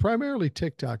stuff, but primarily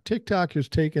TikTok. TikTok has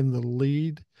taken the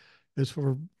lead as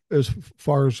for as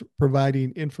far as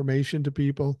providing information to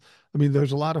people. I mean,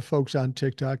 there's a lot of folks on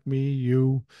TikTok, me,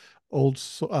 you,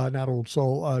 not old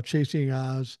soul, Chasing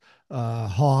Oz,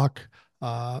 Hawk.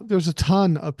 There's a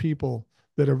ton of people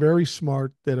that are very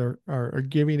smart that are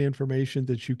giving information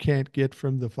that you can't get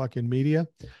from the fucking media,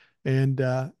 and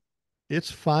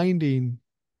it's finding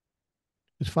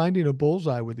it's finding a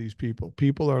bullseye with these people.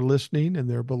 People are listening and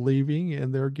they're believing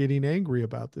and they're getting angry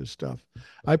about this stuff.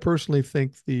 I personally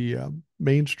think the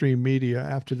mainstream media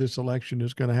after this election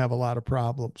is going to have a lot of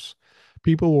problems.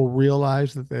 People will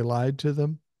realize that they lied to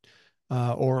them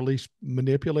or at least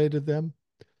manipulated them.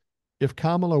 If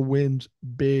Kamala wins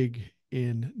big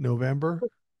in November,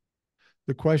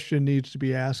 the question needs to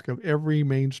be asked of every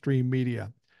mainstream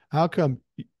media. How come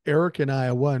Eric in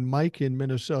Iowa and Mike in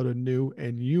Minnesota knew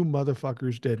and you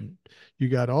motherfuckers didn't? You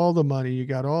got all the money, you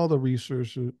got all the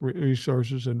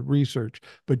resources and research,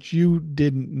 but you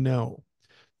didn't know.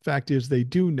 Fact is, they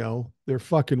do know. They're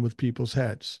fucking with people's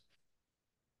heads.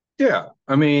 Yeah,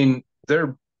 I mean,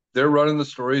 they're running the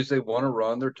stories they want to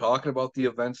run. They're talking about the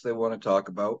events they want to talk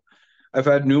about. I've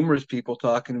had numerous people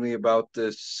talking to me about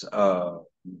this.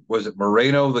 Was it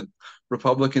Moreno, the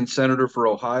Republican senator for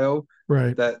Ohio,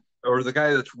 Right, that, or the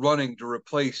guy that's running to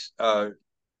replace,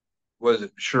 was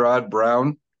it Sherrod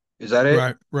Brown? Is that it,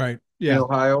 right, right. in Yeah,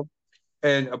 Ohio?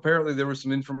 And apparently there was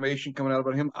some information coming out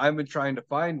about him. I've been trying to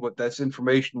find what this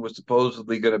information was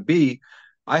supposedly going to be.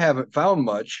 I haven't found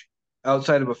much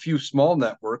outside of a few small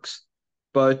networks,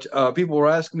 but people were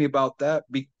asking me about that,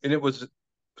 and it was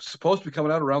supposed to be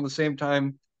coming out around the same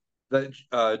time that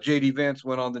JD Vance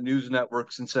went on the news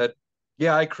networks and said,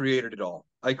 "Yeah, I created it all.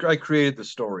 I created the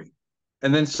story."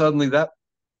 And then suddenly that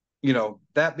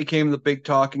became the big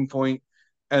talking point.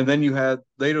 And then you had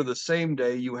later the same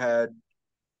day you had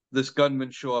this gunman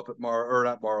show up at or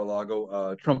not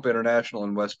Mar-a-Lago, Trump International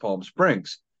in West Palm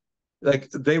Springs.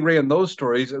 Like, they ran those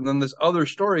stories, and then this other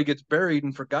story gets buried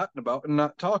and forgotten about and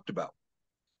not talked about,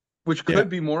 which yeah. could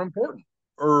be more important,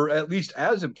 or at least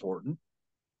as important.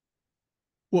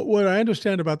 What I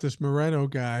understand about this Moreno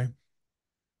guy,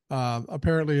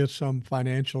 apparently it's some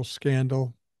financial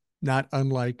scandal, not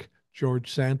unlike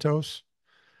George Santos.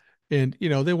 And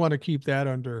they want to keep that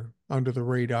under the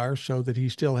radar so that he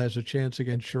still has a chance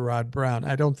against Sherrod Brown.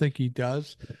 I don't think he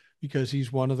does because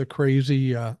he's one of the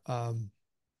crazy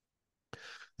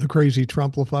the crazy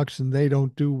Trumplafucks, and they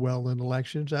don't do well in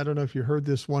elections. I don't know if you heard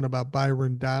this one about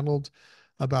Byron Donald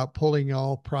about pulling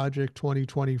all Project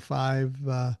 2025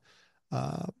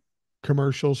 uh,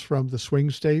 commercials from the swing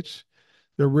states.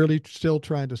 They're really still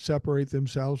trying to separate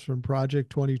themselves from Project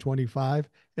 2025,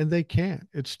 and they can't.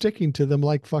 It's sticking to them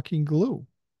like fucking glue.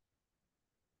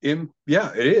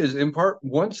 Yeah, it is in part.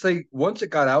 Once it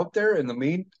got out there and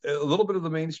a little bit of the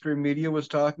mainstream media was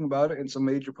talking about it and some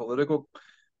major political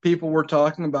people were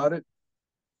talking about it,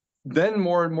 then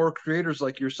more and more creators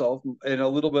like yourself and a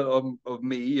little bit of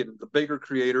me and the bigger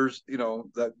creators,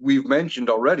 that we've mentioned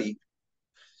already,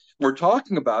 were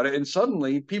talking about it. And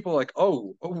suddenly people are like,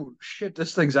 oh shit,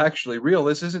 this thing's actually real.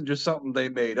 This isn't just something they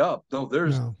made up. No,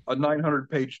 there's No. a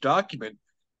 900-page document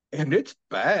and it's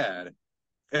bad.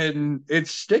 And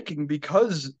it's sticking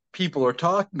because people are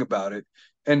talking about it.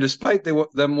 And despite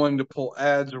them wanting to pull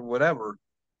ads or whatever,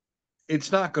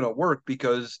 it's not going to work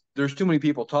because there's too many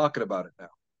people talking about it now.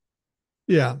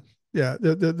 Yeah. Yeah.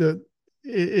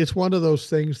 It's one of those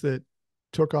things that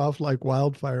took off like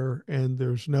wildfire, and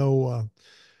there's no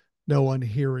one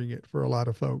hearing it for a lot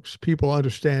of folks. People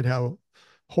understand how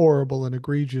horrible and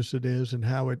egregious it is, and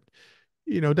how it,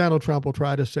 Donald Trump will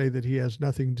try to say that he has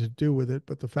nothing to do with it.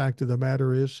 But the fact of the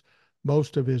matter is,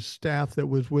 most of his staff that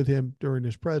was with him during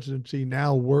his presidency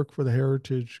now work for the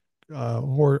Heritage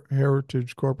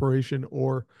Corporation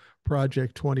or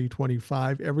Project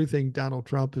 2025. Everything Donald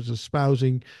Trump is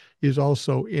espousing is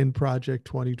also in Project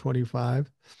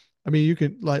 2025. I mean, you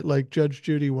can like Judge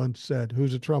Judy once said,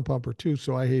 who's a Trump humper too,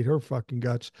 so I hate her fucking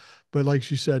guts. But like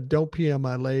she said, don't pee on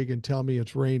my leg and tell me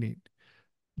it's raining.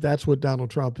 That's what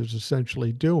Donald Trump is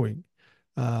essentially doing.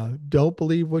 Don't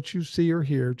believe what you see or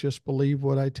hear, just believe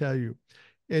what I tell you.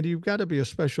 And you've got to be a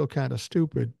special kind of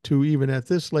stupid to even at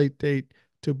this late date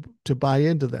to buy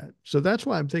into that. So that's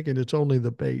why I'm thinking it's only the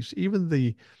base.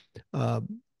 Even uh,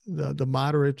 the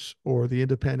moderates or the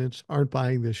independents aren't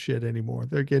buying this shit anymore.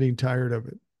 They're getting tired of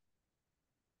it.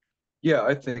 Yeah,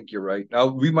 I think you're right. Now,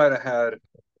 we might have had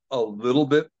a little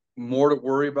bit more to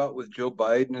worry about with Joe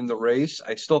Biden in the race.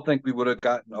 I still think we would have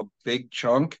gotten a big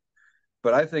chunk,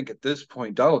 but I think at this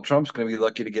point, Donald Trump's going to be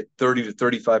lucky to get 30 to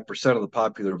 35% of the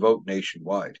popular vote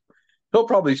nationwide. He'll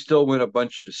probably still win a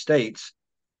bunch of states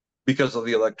because of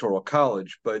the electoral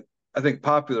college, but I think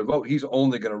popular vote, he's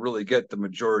only going to really get the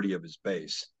majority of his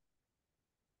base.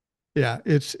 Yeah,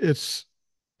 it's it's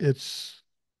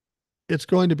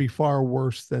going to be far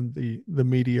worse than the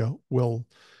media will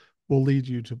lead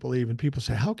you to believe. And people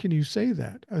say, how can you say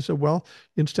that? I said, well,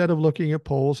 instead of looking at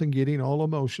polls and getting all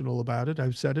emotional about it,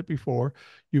 I've said it before,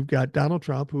 you've got Donald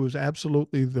Trump, who is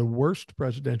absolutely the worst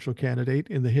presidential candidate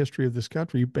in the history of this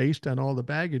country based on all the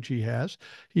baggage he has.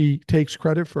 He takes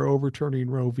credit for overturning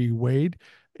Roe v. Wade,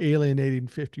 alienating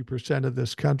 50% of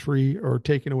this country, or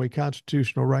taking away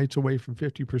constitutional rights away from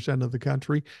 50% of the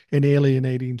country, and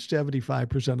alienating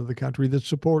 75% of the country that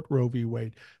support Roe v.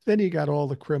 Wade. Then you got all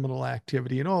the criminal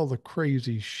activity and all the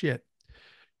crazy shit.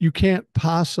 You can't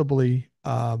possibly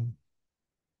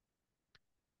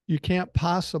you can't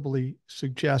possibly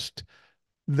suggest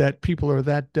that people are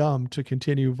that dumb to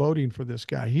continue voting for this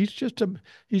guy. He's just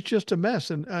a mess.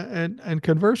 And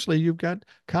conversely, you've got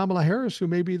Kamala Harris, who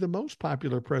may be the most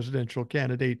popular presidential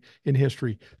candidate in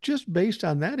history. Just based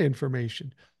on that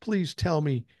information, please tell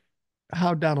me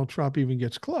how Donald Trump even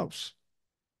gets close.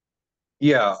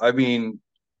 Yeah, I mean,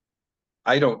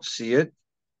 I don't see it.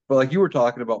 But like you were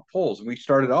talking about polls, and we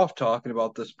started off talking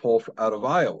about this poll out of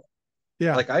Iowa.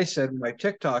 Yeah, Like I said in my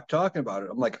TikTok talking about it,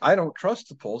 I'm like, I don't trust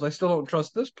the polls. I still don't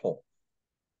trust this poll.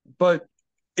 But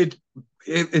it,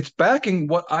 it's backing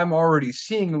what I'm already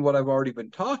seeing and what I've already been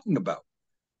talking about.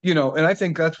 And I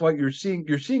think that's what you're seeing.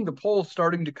 You're seeing the polls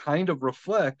starting to kind of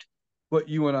reflect what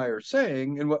you and I are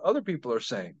saying and what other people are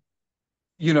saying.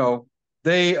 You know,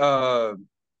 they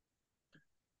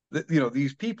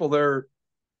these people that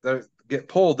get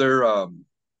polled, we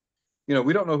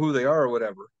don't know who they are or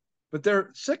whatever, but they're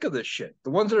sick of this shit. The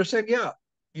ones that are saying, yeah,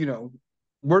 you know,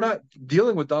 we're not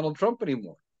dealing with Donald Trump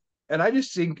anymore. And I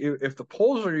just think if the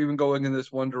polls are even going in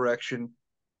this one direction,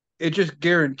 it just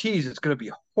guarantees it's going to be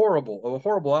a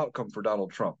horrible outcome for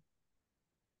Donald Trump.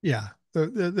 yeah.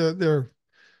 There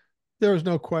is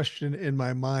no question in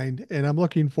my mind, and I'm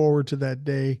looking forward to that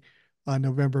day on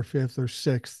November 5th or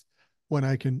 6th when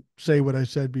I can say what I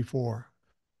said before.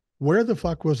 Where the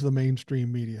fuck was the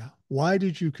mainstream media? Why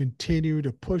did you continue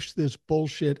to push this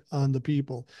bullshit on the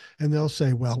people? And they'll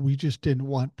say, well, we just didn't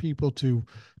want people to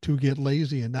get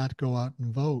lazy and not go out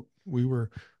and vote. We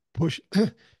were push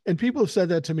and people have said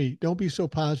that to me. Don't be so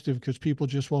positive because people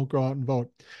just won't go out and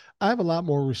vote. I have a lot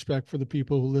more respect for the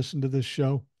people who listen to this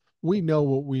show We know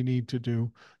what we need to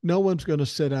do. No one's going to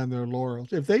sit on their laurels.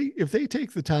 If they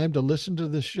take the time to listen to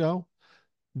this show,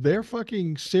 they're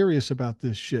fucking serious about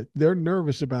this shit. They're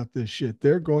nervous about this shit.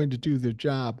 They're going to do their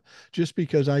job. Just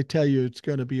because I tell you it's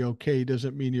going to be okay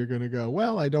doesn't mean you're going to go,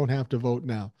 well, I don't have to vote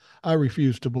now. I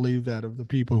refuse to believe that of the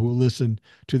people who listen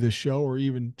to this show or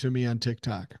even to me on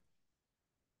TikTok.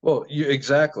 Well,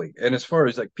 exactly. And as far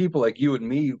as like people like you and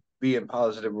me being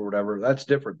positive or whatever, that's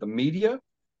different. The media,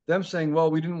 them saying,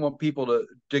 well, we didn't want people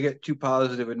to get too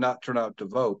positive and not turn out to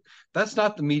vote. That's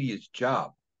not the media's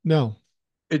job. No.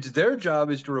 It's their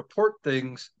job is to report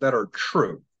things that are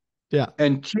true Yeah.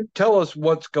 and tell us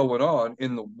what's going on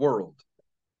in the world.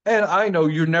 And I know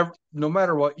you're never, no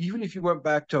matter what, even if you went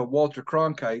back to Walter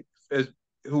Cronkite, as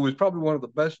who was probably one of the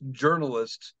best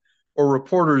journalists or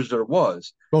reporters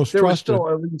Most there was trusted. still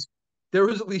at least there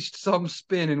was at least some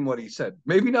spin in what he said.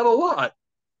 Maybe not a lot,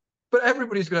 but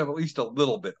everybody's gonna have at least a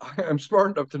little bit. I'm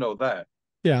smart enough to know that.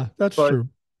 Yeah, that's But true.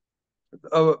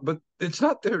 but it's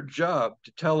not their job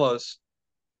to tell us,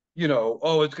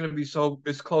 oh, it's gonna be so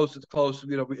it's close,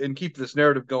 and keep this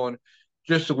narrative going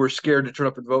just so we're scared to turn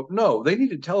up and vote. No, they need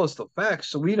to tell us the facts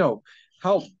so we know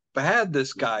how bad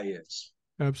this guy is,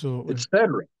 Absolutely.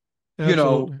 etc.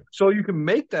 Absolutely. So you can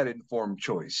make that informed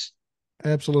choice.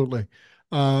 Absolutely.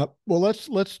 Well,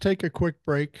 let's take a quick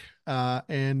break,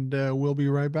 and we'll be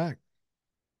right back.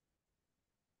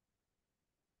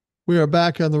 We are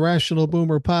back on the Rational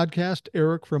Boomer podcast.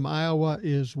 Eric from Iowa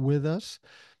is with us.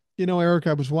 You know, Eric,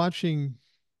 I was watching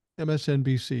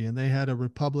MSNBC and they had a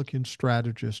Republican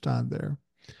strategist on there.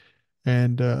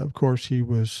 And of course, he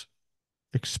was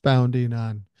expounding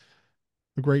on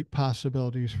the great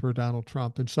possibilities for Donald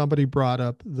Trump. And somebody brought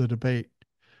up the debate.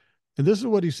 And this is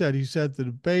what he said. He said, the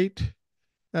debate,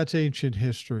 that's ancient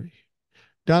history.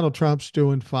 Donald Trump's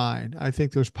doing fine. I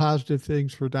think there's positive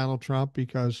things for Donald Trump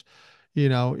because,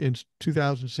 in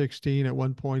 2016, at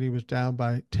one point, he was down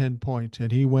by 10 points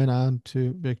and he went on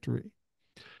to victory.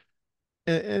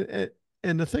 And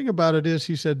the thing about it is,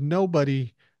 he said,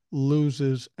 nobody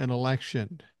loses an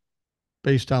election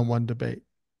based on one debate.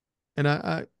 And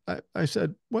I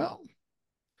said, well,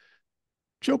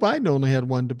 Joe Biden only had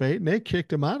one debate and they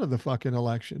kicked him out of the fucking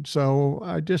election. So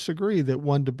I disagree that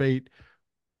one debate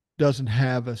doesn't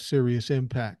have a serious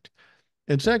impact.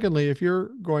 And secondly, if you're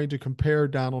going to compare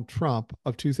Donald Trump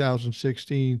of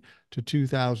 2016 to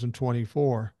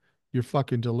 2024, you're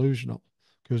fucking delusional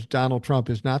because Donald Trump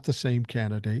is not the same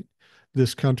candidate.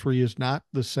 This country is not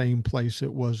the same place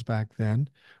it was back then.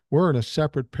 We're in a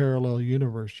separate parallel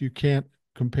universe. You can't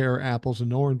compare apples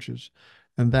and oranges,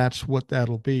 and that's what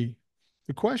that'll be.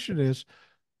 The question is,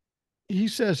 he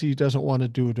says he doesn't want to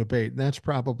do a debate, and that's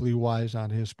probably wise on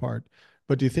his part.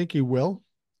 But do you think he will?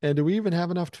 And do we even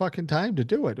have enough fucking time to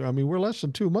do it? I mean, we're less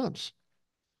than 2 months.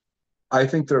 I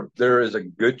think there is a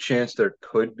good chance there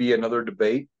could be another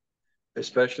debate,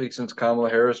 especially since Kamala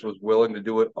Harris was willing to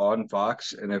do it on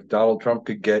Fox. And if Donald Trump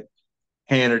could get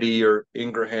Hannity or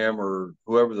Ingraham or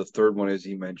whoever the third one is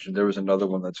he mentioned, there was another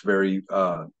one that's very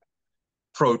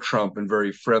pro Trump and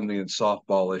very friendly and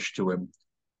softballish to him.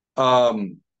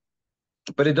 Um,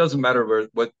 but it doesn't matter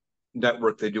what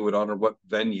network they do it on or what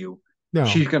venue. No,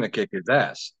 She's going to kick his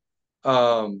ass. she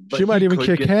But might he even could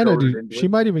kick get goaded Hannity. into She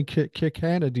might even kick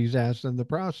Hannity's ass in the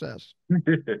process.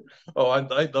 it. Oh,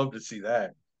 I'd love to see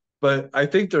that. But I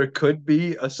think there could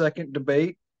be a second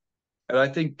debate. And I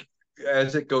think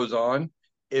as it goes on,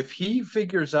 if he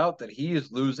figures out that he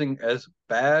is losing as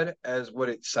bad as what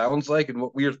it sounds like and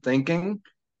what we are thinking,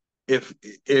 if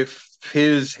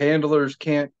his handlers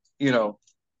can't,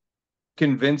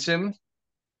 convince him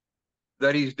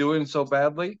that he's doing so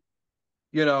badly,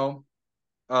 you know,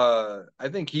 I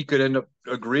think he could end up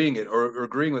agreeing it or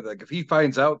agreeing with it. Like if he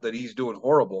finds out that he's doing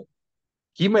horrible,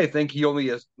 he may think he only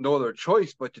has no other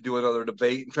choice but to do another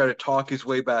debate and try to talk his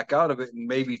way back out of it and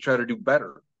maybe try to do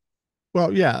better.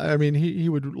 Well, yeah, I mean, he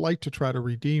would like to try to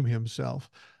redeem himself.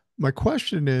 My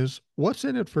question is, what's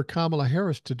in it for Kamala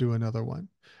Harris to do another one?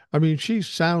 I mean, she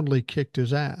soundly kicked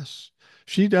his ass.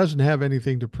 She doesn't have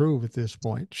anything to prove at this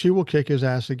point. She will kick his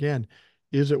ass again.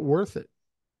 Is it worth it?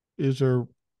 Is there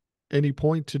any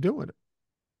point to doing it?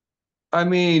 I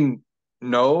mean,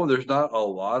 no, there's not a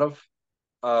lot of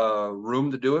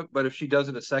room to do it, but if she does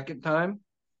it a second time,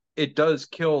 it does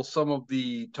kill some of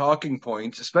the talking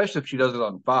points, especially if she does it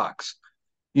on Fox.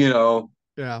 You know,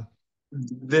 Yeah,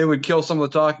 they would kill some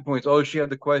of the talking points. Oh, she had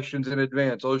the questions in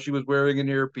advance. Oh, she was wearing an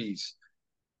earpiece.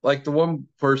 Like the one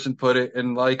person put it,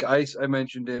 and like I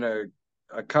mentioned in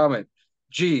a comment,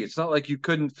 gee, it's not like you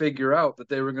couldn't figure out that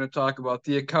they were going to talk about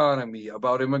the economy,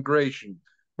 about immigration,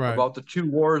 right. about the two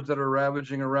wars that are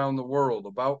ravaging around the world,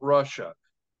 about Russia.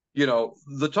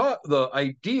 The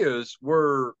ideas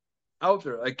were out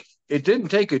there. Like it didn't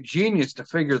take a genius to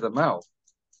figure them out.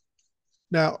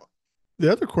 Now,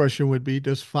 the other question would be,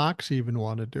 does Fox even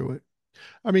want to do it?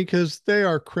 I mean, because they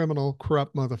are criminal,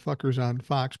 corrupt motherfuckers on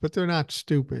Fox, but they're not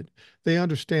stupid. They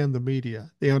understand the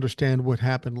media. They understand what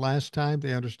happened last time.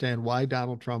 They understand why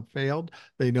Donald Trump failed.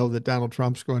 They know that Donald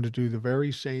Trump's going to do the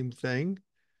very same thing.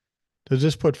 Does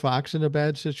this put Fox in a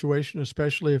bad situation,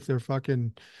 especially if they're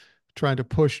fucking trying to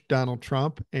push Donald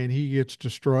Trump and he gets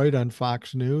destroyed on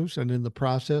Fox News, and in the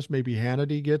process, maybe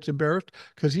Hannity gets embarrassed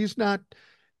because he's not.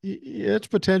 It's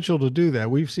potential to do that.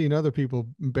 We've seen other people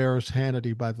embarrass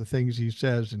Hannity by the things he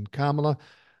says, and Kamala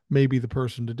may be the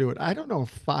person to do it. I don't know if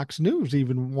Fox News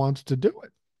even wants to do it.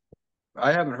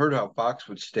 I haven't heard how Fox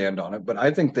would stand on it, but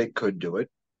I think they could do it,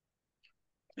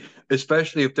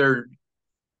 especially if they're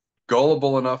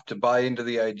gullible enough to buy into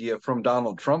the idea from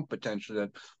Donald Trump potentially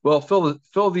that, well,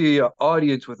 fill the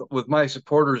audience with my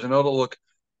supporters and it'll look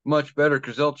much better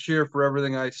because they'll cheer for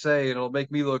everything I say and it'll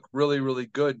make me look really really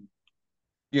good.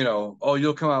 Oh,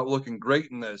 you'll come out looking great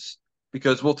in this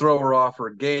because we'll throw her off her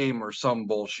game or some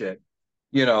bullshit.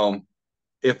 You know,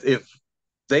 if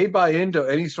they buy into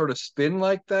any sort of spin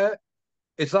like that,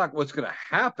 it's not what's going to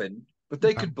happen, but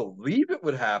they No. could believe it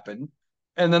would happen,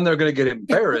 and then they're going to get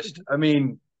embarrassed. I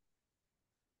mean,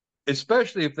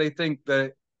 especially if they think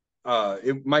that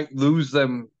it might lose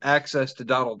them access to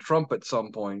Donald Trump at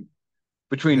some point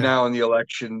between Yeah. now and the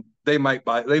election. They might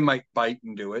bite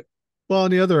and do it. Well,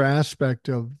 and the other aspect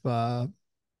of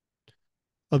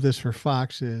this for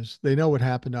Fox is they know what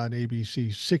happened on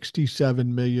ABC.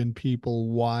 67 million people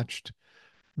watched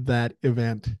that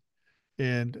event,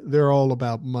 and they're all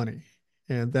about money.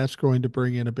 And that's going to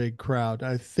bring in a big crowd.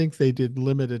 I think they did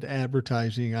limited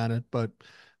advertising on it, but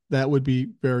that would be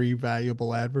very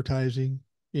valuable advertising.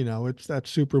 It's that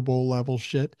Super Bowl level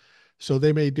shit. So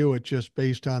they may do it just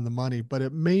based on the money, but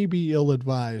it may be ill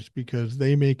advised because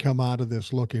they may come out of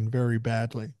this looking very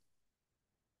badly.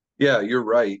 Yeah, you're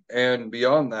right. And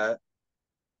beyond that,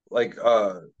 like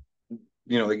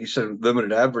like you said,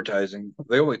 limited advertising.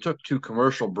 They only took two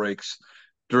commercial breaks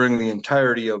during the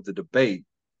entirety of the debate.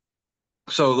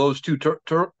 So those two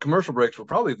commercial breaks were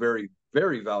probably very,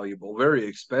 very valuable, very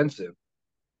expensive.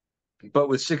 But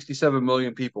with 67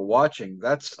 million people watching,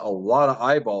 that's a lot of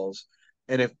eyeballs.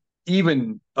 And if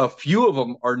even a few of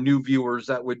them are new viewers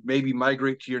that would maybe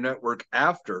migrate to your network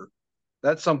after,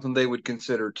 that's something they would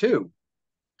consider too.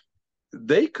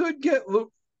 They could get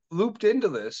looped into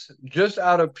this just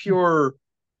out of pure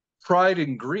pride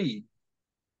and greed.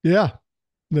 Yeah,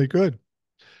 they could.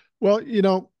 Well,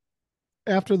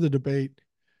 after the debate,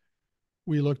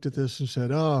 we looked at this and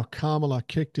said, oh, Kamala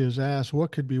kicked his ass.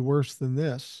 What could be worse than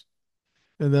this?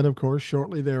 And then, of course,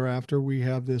 shortly thereafter, we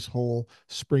have this whole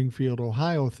Springfield,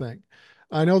 Ohio thing.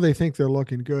 I know they think they're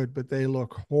looking good, but they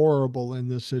look horrible in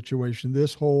this situation.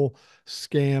 This whole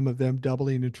scam of them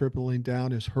doubling and tripling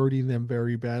down is hurting them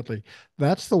very badly.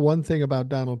 That's the one thing about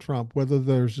Donald Trump, whether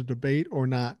there's a debate or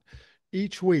not.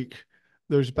 Each week,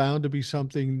 there's bound to be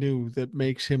something new that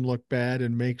makes him look bad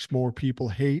and makes more people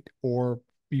hate or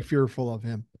be fearful of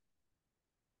him.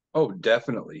 Oh,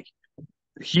 definitely.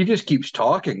 He just keeps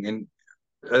talking. And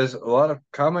as a lot of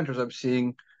commenters I'm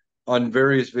seeing on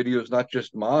various videos, not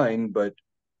just mine, but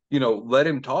let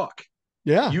him talk.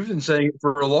 Yeah. You've been saying it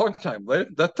for a long time.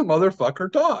 Let the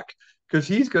motherfucker talk because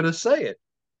he's gonna say it.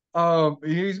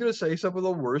 He's gonna say some of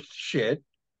the worst shit,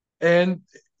 and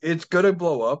it's gonna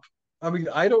blow up. I mean,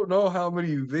 I don't know how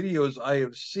many videos I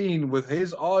have seen with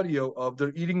his audio of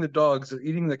they're eating the dogs, they're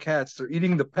eating the cats, they're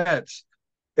eating the pets,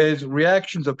 as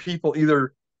reactions of people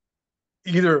either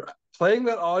playing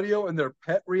that audio and their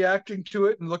pet reacting to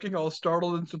it and looking all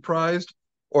startled and surprised,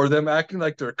 or them acting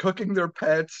like they're cooking their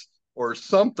pets or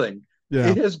something. Yeah.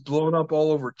 It has blown up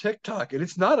all over TikTok, and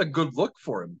it's not a good look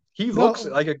for him. He looks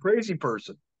No, like a crazy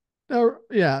person. no,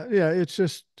 yeah, yeah. It's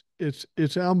just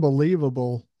it's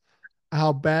unbelievable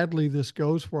how badly this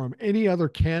goes for him. Any other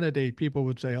candidate, people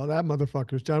would say, "Oh, that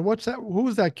motherfucker's done." What's that? Who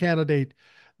was that candidate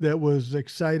that was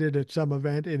excited at some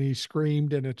event and he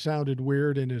screamed and it sounded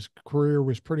weird and his career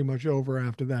was pretty much over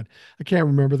after that? I can't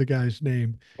remember the guy's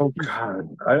name. Oh He's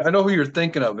God, I know who you're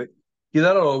thinking of. He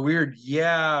had a weird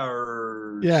yeah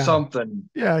or yeah, something.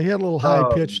 yeah. He had a little high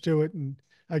pitch Um, to it, and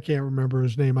I can't remember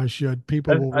his name. I should.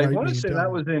 People will I write want to me and say tell that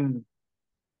me.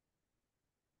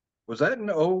 was that in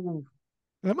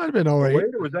That might have been oh 08.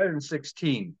 08 or was that in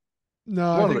 16?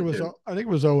 No, I One of think the it was two. I think it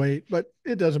was oh 08, but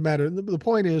it doesn't matter. The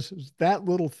point is that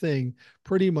little thing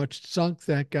pretty much sunk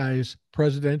that guy's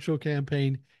presidential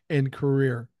campaign and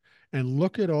career. And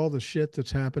look at all the shit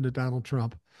that's happened to Donald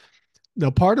Trump. Now,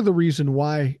 part of the reason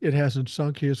why it hasn't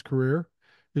sunk his career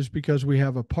is because we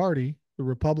have a party, the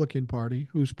Republican Party,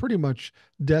 who's pretty much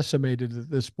decimated at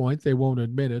this point. They won't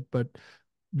admit it, but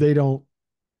they don't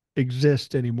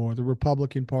exist anymore. The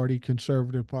Republican Party,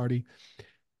 Conservative Party,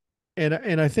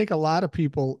 and I think a lot of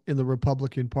people in the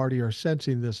Republican Party are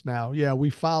sensing this now. Yeah, we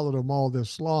followed him all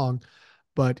this long,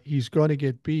 but he's going to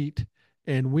get beat,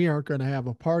 and we aren't going to have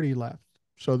a party left.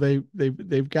 So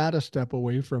they've got to step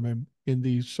away from him in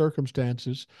these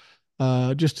circumstances,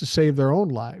 just to save their own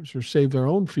lives or save their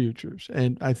own futures.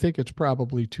 And I think it's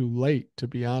probably too late, to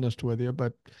be honest with you,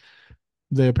 but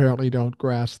they apparently don't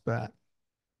grasp that.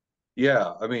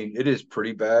 Yeah, I mean, it is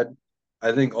pretty bad.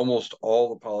 I think almost all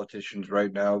the politicians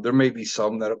right now, there may be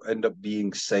some that end up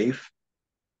being safe,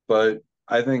 but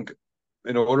I think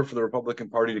in order for the Republican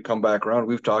Party to come back around,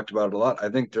 we've talked about it a lot. I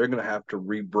think they're going to have to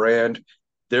rebrand.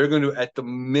 They're going to, at the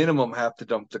minimum, have to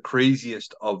dump the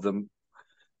craziest of them.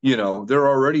 They're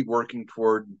already working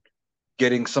toward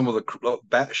getting some of the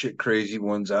batshit crazy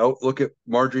ones out. Look at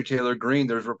Marjorie Taylor Greene.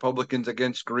 There's Republicans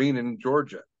against Greene in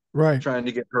Georgia Right. trying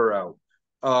to get her out.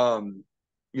 Um,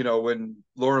 when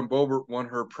Lauren Boebert won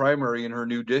her primary in her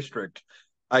new district,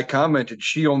 I commented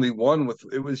she only won with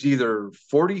it was either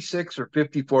 46 or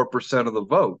 54% of the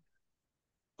vote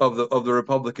of the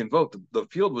Republican vote. The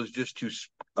field was just too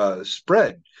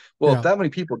spread. Well, if Yeah. that many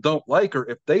people don't like her,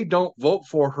 if they don't vote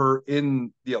for her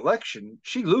in the election,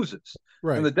 she loses, and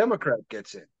Right. the Democrat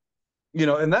gets in.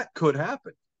 And that could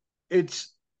happen.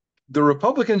 It's the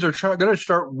Republicans are going to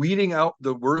start weeding out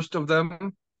the worst of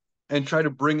them and try to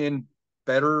bring in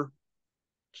better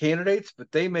candidates,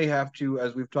 but they may have to,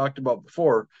 as we've talked about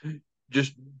before,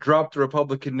 just drop the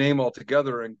Republican name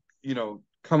altogether and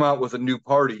come out with a new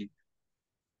party.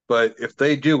 But if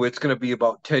they do, it's going to be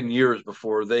about 10 years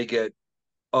before they get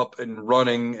up and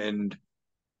running. And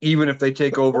even if they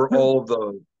take over all of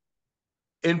the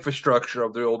infrastructure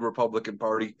of the old Republican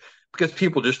Party, because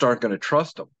people just aren't going to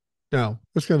trust them. No,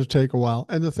 it's going to take a while.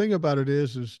 And the thing about it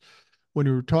is when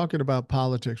you're talking about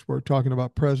politics, we're talking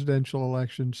about presidential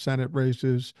elections, Senate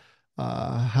races,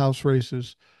 House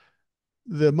races.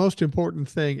 The most important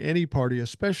thing any party,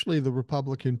 especially the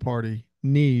Republican Party,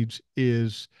 needs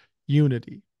is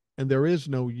unity. And there is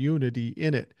no unity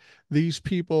in it. These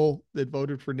people that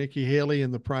voted for Nikki Haley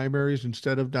in the primaries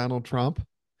instead of Donald Trump,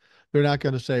 they're not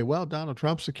going to say, well, Donald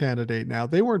Trump's a candidate now.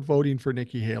 They weren't voting for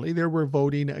Nikki Haley. They were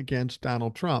voting against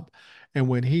Donald Trump. And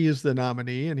when he is the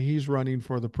nominee and he's running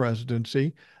for the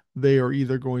presidency, they are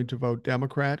either going to vote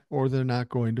Democrat or they're not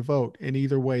going to vote. And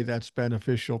either way, that's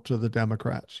beneficial to the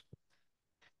Democrats.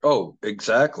 Oh,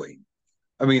 exactly.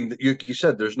 I mean, you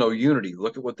said there's no unity.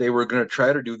 Look at what they were going to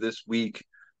try to do this week.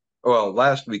 Well,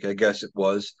 last week, I guess it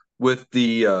was, with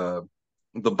the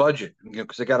budget,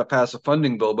 because they got to pass a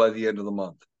funding bill by the end of the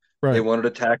month. They Right. wanted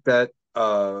to tack that,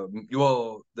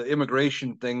 the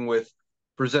immigration thing with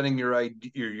presenting your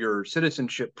ID, your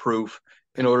citizenship proof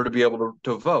in order to be able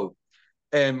to vote.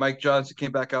 And Mike Johnson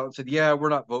came back out and said, "Yeah, we're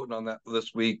not voting on that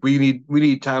this week. We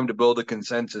need time to build a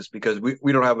consensus because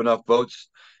we don't have enough votes,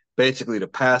 basically, to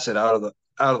pass it out of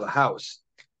the House."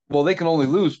 Well, they can only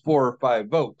lose 4 or 5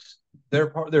 votes.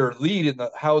 Their lead in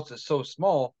the House is so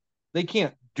small, they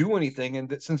can't do anything,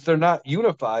 and since they're not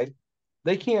unified,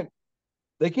 they can't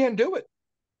they can't do it.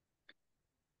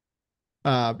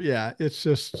 Yeah, it's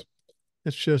just,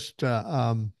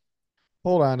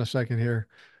 hold on a second here.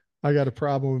 I got a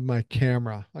problem with my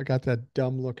camera. I got that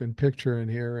dumb looking picture in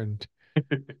here and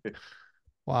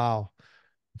wow,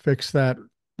 fix that.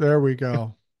 There we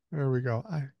go. There we go.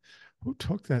 Who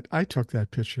took that? I took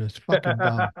that picture. It's fucking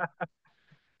dumb.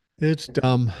 It's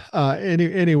dumb.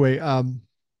 Anyway,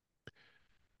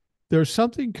 there's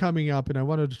something coming up, and I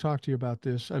wanted to talk to you about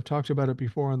this. I've talked about it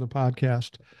before on the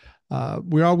podcast.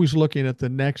 We're always looking at the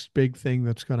next big thing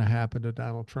that's going to happen to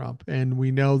Donald Trump. And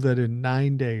we know that in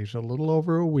 9 days, a little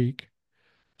over a week,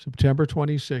 September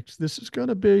 26th, this is going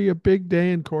to be a big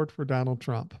day in court for Donald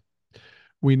Trump.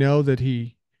 We know that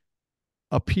he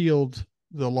appealed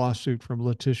the lawsuit from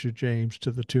Letitia James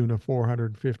to the tune of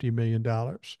 $450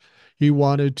 million. He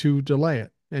wanted to delay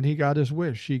it, and he got his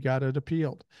wish. He got it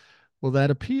appealed. Well,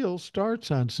 that appeal starts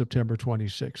on September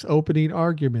 26th. Opening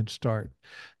arguments start.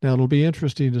 Now, it'll be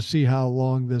interesting to see how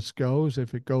long this goes,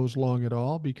 if it goes long at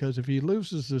all, because if he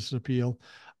loses this appeal,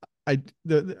 I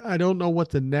don't know what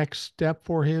the next step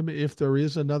for him, if there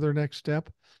is another next step.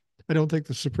 I don't think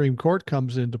the Supreme Court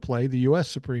comes into play, the U.S.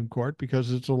 Supreme Court,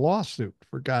 because it's a lawsuit,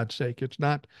 for God's sake. It's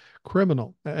not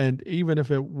criminal. And even if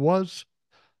it was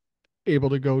able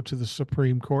to go to the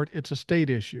Supreme Court, it's a state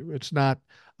issue. It's not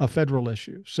a federal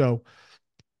issue. So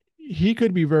he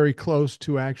could be very close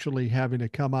to actually having to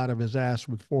come out of his ass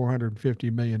with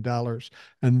 $450 million,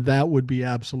 and that would be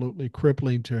absolutely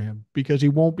crippling to him because he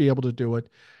won't be able to do it.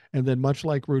 And then, much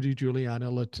like Rudy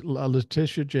Giuliani,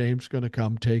 Letitia James going to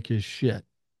come take his shit.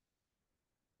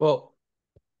 Well,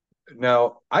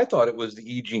 now I thought it was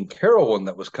the E. Jean Carroll one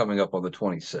that was coming up on the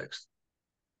 26th.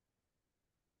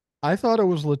 I thought it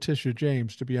was Letitia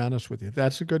James, to be honest with you.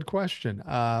 That's a good question.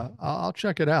 I'll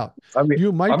check it out. I mean,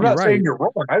 You might I'm be not saying right. you're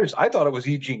wrong. I thought it was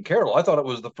E. Jean Carroll. I thought it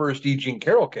was the first E. Jean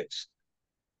Carroll case,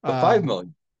 the 5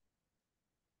 million.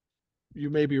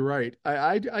 You may be right.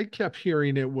 I kept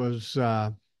hearing it was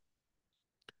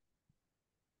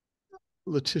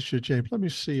Letitia James. Let me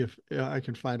see if I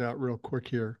can find out real quick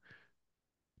here.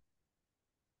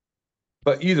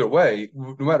 But either way,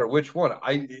 no matter which one,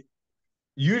 I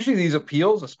usually these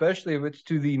appeals, especially if it's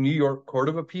to the New York Court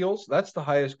of Appeals, that's the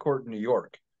highest court in New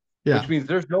York, Yeah, which means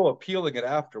there's no appealing it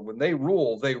after. When they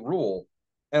rule, they rule.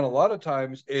 And a lot of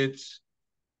times this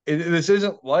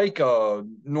isn't like a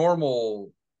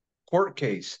normal court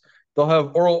case. They'll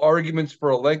have oral arguments for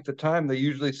a length of time. They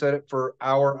usually set it for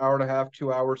hour, hour and a half,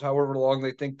 2 hours, however long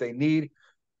they think they need.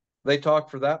 They talk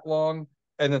for that long,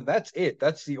 and then that's it.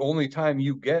 That's the only time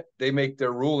you get. They make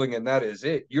their ruling, and that is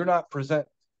it. You're not present.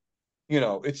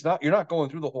 It's not. You're not going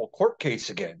through the whole court case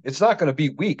again. It's not going to be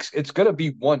weeks. It's going to be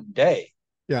one day.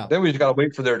 yeah, Then we just got to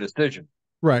wait for their decision.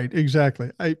 right,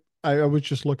 exactly. I was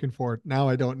just looking for it. Now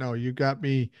I don't know. You got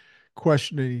me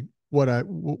questioning what's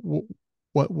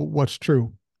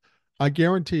true. I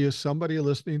guarantee you, somebody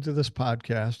listening to this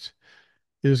podcast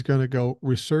is going to go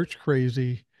research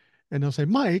crazy, and they'll say,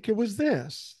 "Mike, it was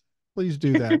this." Please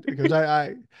do that because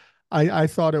I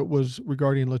thought it was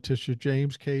regarding Letitia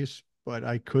James' case, but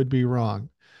I could be wrong.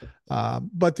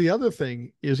 But the other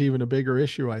thing is even a bigger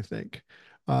issue, I think.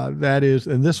 That is,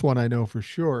 and this one I know for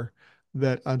sure,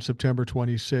 that on September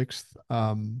 26th,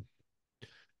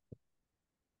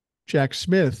 Jack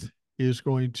Smith is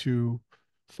going to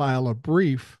file a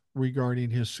brief regarding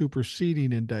his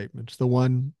superseding indictments, the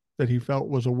one that he felt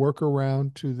was a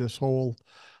workaround to this whole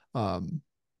um,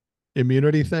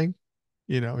 immunity thing.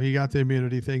 He got the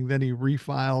immunity thing, then he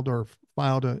refiled or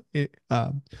filed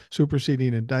a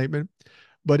superseding indictment.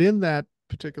 But in that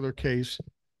particular case,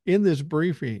 in this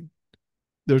briefing,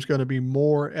 there's going to be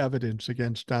more evidence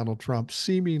against Donald Trump,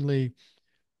 seemingly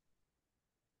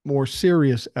more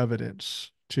serious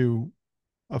evidence to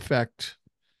affect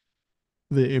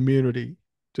the immunity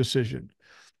decision.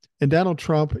 And Donald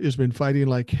Trump has been fighting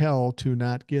like hell to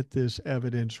not get this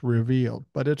evidence revealed,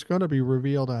 but it's going to be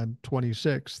revealed on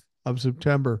 26th of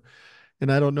September.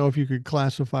 And I don't know if you could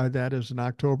classify that as an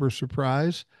October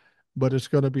surprise, but it's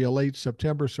going to be a late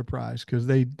September surprise because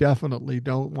they definitely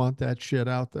don't want that shit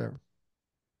out there.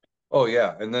 Oh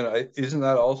yeah, and then isn't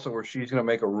that also where she's going to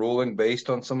make a ruling based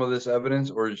on some of this evidence,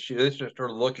 or is she? It's just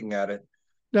her looking at it,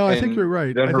 No, I think you're and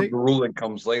right. then I her think ruling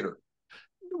comes later.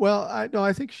 Well, I no,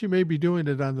 I think she may be doing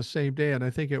it on the same day, and I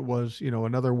think it was,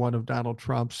 another one of Donald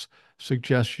Trump's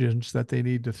suggestions that they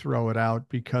need to throw it out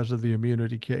because of the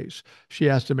immunity case. She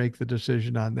has to make the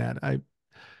decision on that.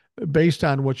 Based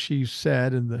on what she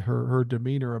said and her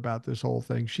demeanor about this whole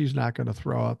thing, she's not going to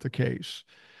throw out the case,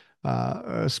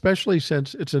 especially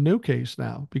since it's a new case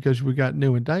now because we got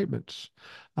new indictments.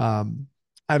 Um,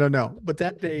 I don't know, but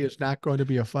that day is not going to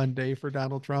be a fun day for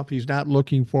Donald Trump. He's not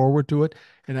looking forward to it,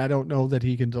 and I don't know that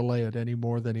he can delay it any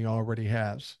more than he already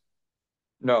has.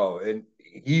 No, and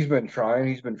he's been trying.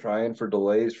 He's been trying for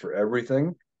delays for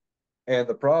everything. And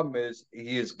the problem is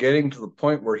he is getting to the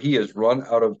point where he has run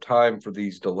out of time for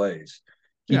these delays.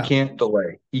 He Yeah, can't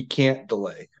delay. He can't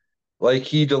delay. Like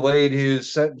he delayed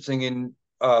his sentencing in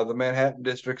the Manhattan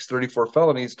District's 34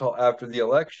 felonies till after the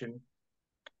election.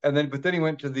 But then he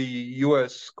went to the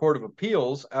U.S. Court of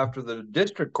Appeals after the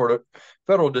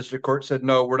federal district court said,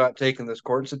 no, we're not taking this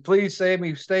court. And said, please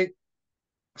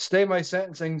stay my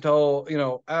sentencing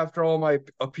till after all my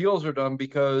appeals are done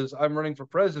because I'm running for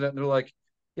president. And they're like,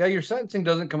 yeah, your sentencing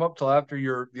doesn't come up till after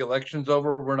the election's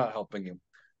over. We're not helping you.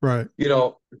 right.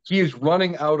 He's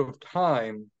running out of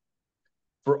time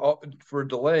for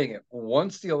delaying it.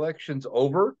 Once the election's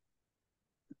over,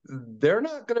 they're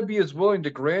not going to be as willing to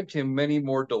grant him many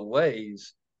more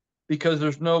delays because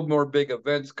there's no more big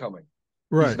events coming.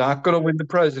 He's Right. not going to win the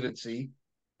presidency.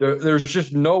 There's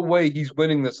just no way he's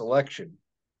winning this election.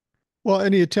 Well,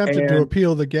 and he attempted to And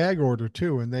appeal the gag order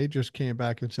too, and they just came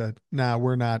back and said, "Nah,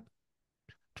 we're not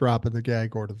dropping the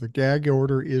gag order. The gag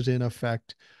order is in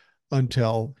effect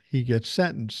until he gets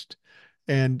sentenced."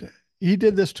 And he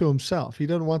did this to himself. He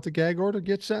doesn't want the gag order,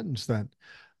 get sentenced then.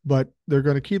 but they're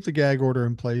going to keep the gag order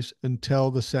in place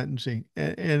until the sentencing.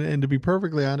 And to be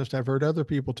perfectly honest, I've heard other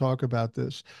people talk about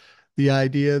this. The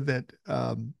idea that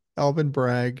Alvin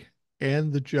Bragg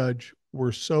and the judge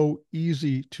were so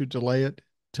easy to delay it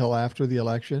till after the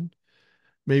election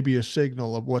may be a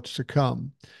signal of what's to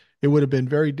come. It would have been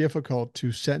very difficult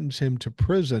to sentence him to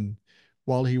prison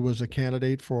while he was a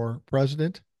candidate for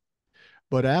president.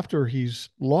 But after he's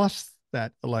lost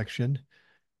that election,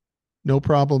 no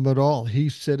problem at all.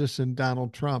 He's citizen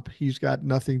Donald Trump. He's got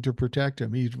nothing to protect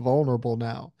him. He's vulnerable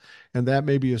now. And that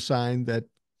may be a sign that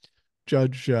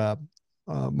Judge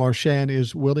Marchand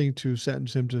is willing to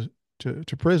sentence him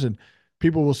to prison.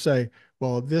 People will say,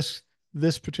 well, this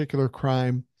particular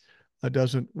crime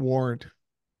doesn't warrant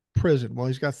prison. Well,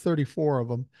 he's got 34 of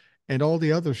them, and all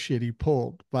the other shit he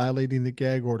pulled, violating the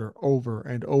gag order over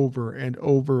and over and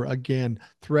over again,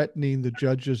 threatening the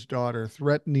judge's daughter,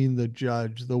 threatening the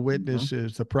judge, the Mm-hmm.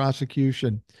 witnesses, the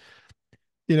prosecution.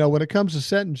 You know, when it comes to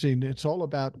sentencing, it's all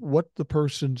about what the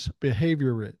person's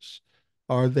behavior is.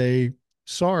 Are they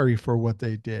sorry for what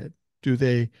they did? Do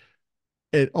they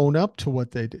own up to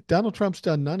what they did? Donald Trump's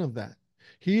done none of that.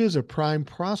 He is a prime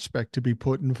prospect to be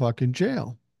put in fucking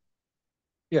jail.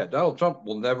 Yeah, Donald Trump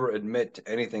will never admit to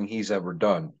anything he's ever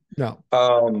done. No.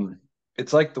 Um,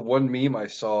 it's like the one meme I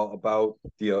saw about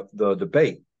the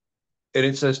debate, and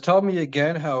it says, "Tell me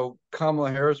again how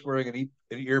Kamala Harris wearing an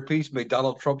earpiece made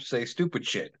Donald Trump say stupid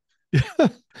shit."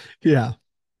 Yeah.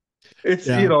 It's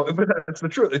Yeah. but that's the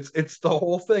truth. It's the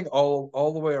whole thing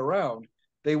all the way around.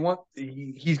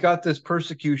 He's got this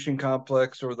persecution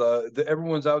complex or the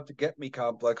everyone's out to get me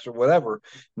complex or whatever.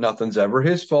 Nothing's ever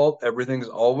his fault. Everything's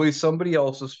always somebody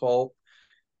else's fault.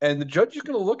 And the judge is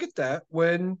going to look at that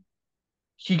when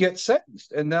he gets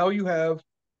sentenced. And now you have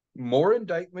more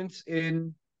indictments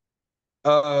in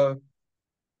uh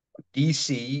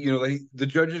DC. The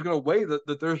judge is going to weigh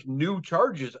that there's new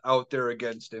charges out there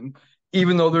against him,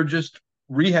 even though they're just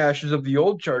rehashes of the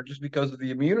old charges because of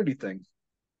the immunity thing.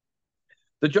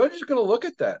 The judge is going to look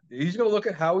at that. He's going to look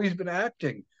at how he's been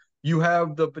acting. You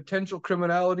have the potential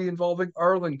criminality involving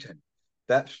Arlington.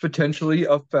 That's potentially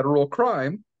a federal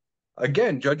crime.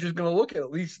 Again, judge is going to look at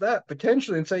least that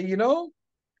potentially and say,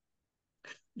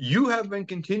 you have been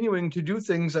continuing to do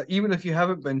things that, even if you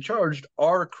haven't been charged,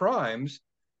 are crimes.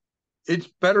 It's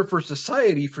better for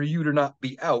society for you to not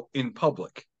be out in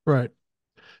public. Right.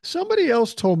 Somebody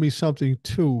else told me something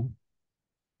too,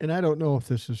 and I don't know if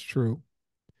this is true.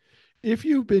 If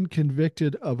you've been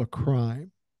convicted of a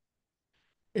crime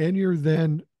and you're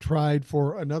then tried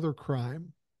for another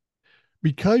crime,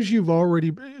 because you've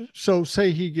already, so say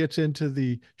he gets into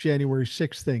the January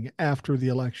 6th thing after the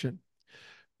election.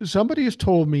 Somebody has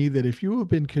told me that if you have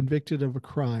been convicted of a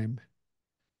crime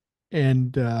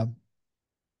and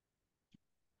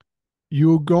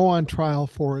you go on trial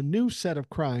for a new set of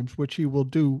crimes, which he will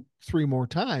do three more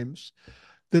times,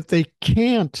 that they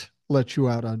can't let you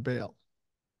out on bail.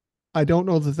 I don't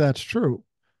know that that's true,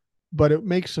 but it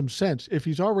makes some sense. If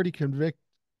he's already convicted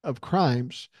of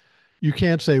crimes, you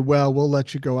can't say, "Well, we'll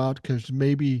let you go out because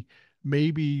maybe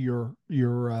you're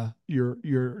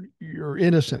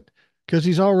innocent," because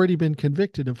he's already been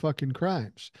convicted of fucking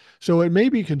crimes. So it may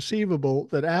be conceivable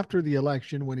that after the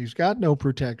election, when he's got no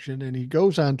protection and he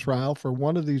goes on trial for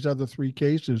one of these other three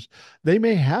cases, they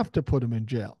may have to put him in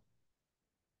jail.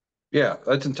 Yeah,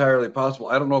 that's entirely possible.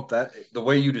 I don't know if the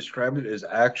way you described it is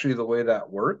actually the way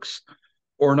that works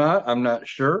or not. I'm not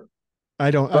sure, I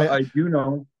don't. but I do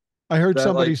know I heard that,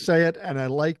 somebody like, say it and I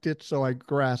liked it, so I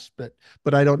grasped it,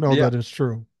 but I don't know yeah, that it's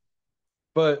true.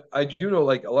 but I do know,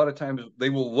 like, a lot of times they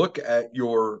will look at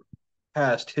your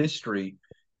past history,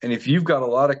 and if you've got a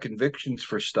lot of convictions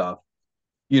for stuff,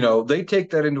 they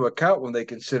take that into account when they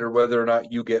consider whether or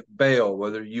not you get bail,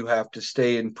 whether you have to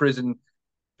stay in prison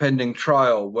pending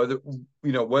trial, whether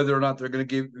or not they're going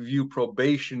to give you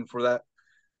probation for that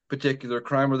particular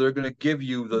crime, or they're going to give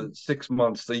you the 6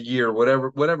 months, the year,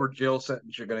 whatever jail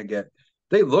sentence you're going to get.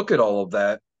 They look at all of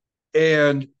that,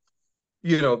 and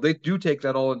they do take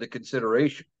that all into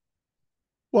consideration.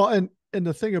 Well, and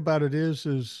the thing about it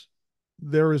is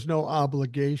there is no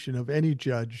obligation of any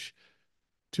judge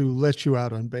to let you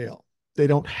out on bail. They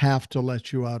don't have to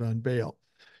let you out on bail.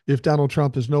 If Donald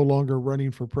Trump is no longer running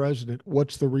for president,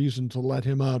 what's the reason to let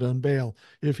him out on bail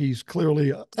if he's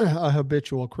clearly a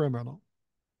habitual criminal?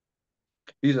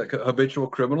 He's a habitual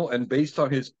criminal, and based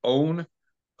on his own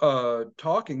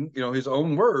talking, his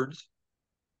own words,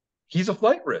 he's a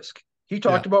flight risk. He Yeah.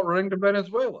 talked about running to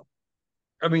Venezuela.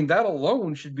 I mean, that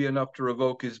alone should be enough to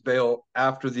revoke his bail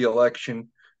after the election.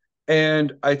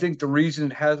 And I think the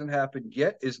reason it hasn't happened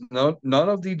yet is none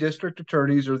of the district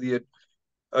attorneys or the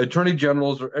attorney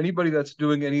generals or anybody that's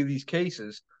doing any of these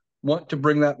cases want to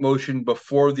bring that motion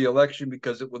before the election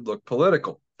because it would look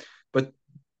political. But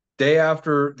day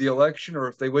after the election, or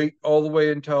if they wait all the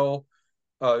way until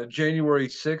January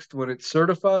 6th when it's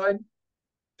certified,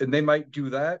 and they might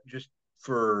do that just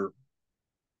for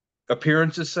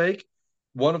appearance's sake.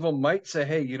 One of them might say,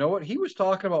 hey, you know what? He was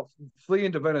talking about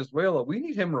fleeing to Venezuela. We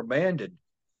need him remanded.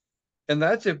 And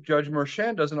that's if Judge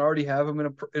Merchan doesn't already have him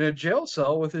in a jail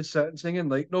cell with his sentencing in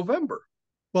late November.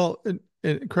 Well,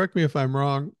 and correct me if I'm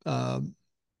wrong.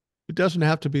 It doesn't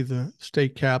have to be the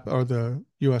state cap or the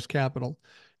U.S. Capitol.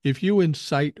 If you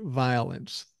incite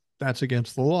violence, that's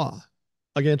against the law,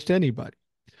 against anybody,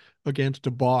 against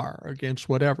a bar, against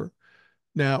whatever.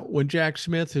 Now, when Jack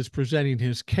Smith is presenting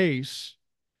his case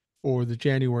for the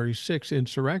January 6th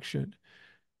insurrection,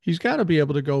 he's got to be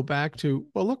able to go back to,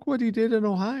 well, look what he did in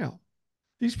Ohio.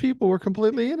 These people were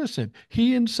completely innocent.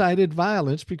 He incited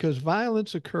violence because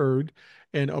violence occurred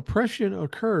and oppression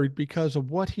occurred because of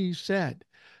what he said.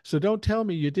 So don't tell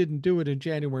me you didn't do it in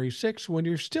January 6th when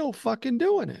you're still fucking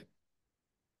doing it.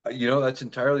 That's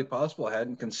entirely possible. I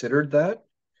hadn't considered that.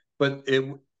 But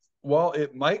while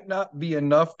it might not be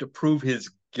enough to prove his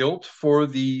guilt for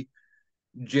the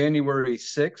January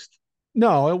 6th,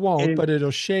 No, it won't, it, but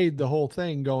it'll shade the whole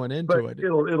thing going but into it.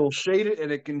 it'll shade it,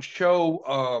 and it can show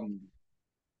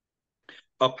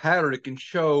a pattern. It can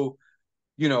show,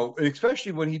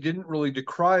 especially when he didn't really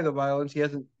decry the violence. He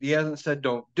hasn't said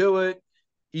don't do it.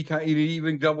 He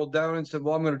even doubled down and said,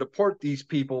 well, I'm going to deport these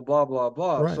people, blah blah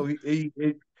blah. Right. So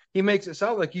he makes it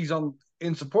sound like he's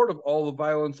in support of all the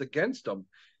violence against him.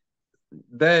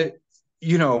 That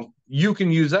you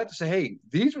can use that to say, hey,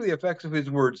 these are the effects of his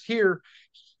words here,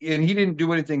 and he didn't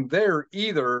do anything there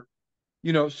either.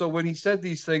 So when he said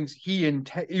these things, you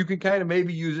can kind of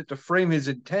maybe use it to frame his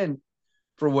intent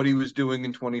for what he was doing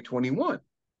in 2021.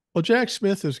 Well, Jack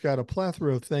Smith has got a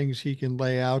plethora of things he can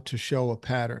lay out to show a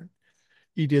pattern.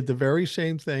 He did the very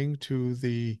same thing to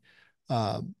the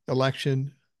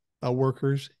election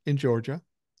workers in Georgia.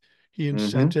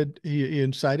 Mm-hmm. He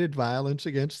incited violence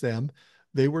against them.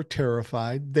 They were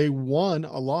terrified. They won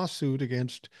a lawsuit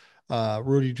against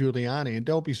Rudy Giuliani, and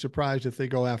don't be surprised if they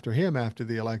go after him after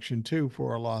the election too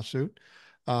for a lawsuit.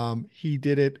 He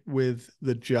did it with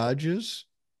the judges.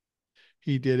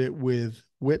 He did it with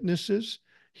witnesses.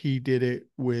 He did it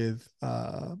with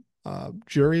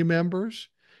jury members.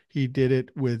 He did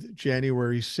it with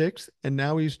January 6th, and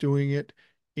now he's doing it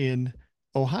in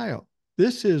Ohio.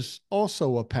 This is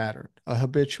also a pattern, a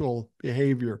habitual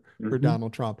behavior for Mm-hmm.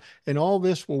 Donald Trump. And all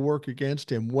this will work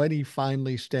against him when he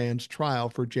finally stands trial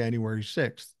for January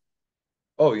 6th.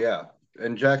 Oh yeah,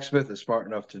 and Jack Smith is smart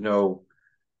enough to know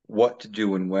what to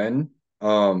do and when.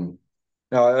 Um,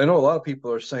 Now I know a lot of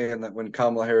people are saying that when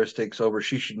Kamala Harris takes over,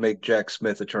 she should make Jack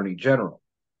Smith Attorney General,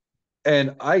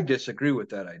 and I disagree with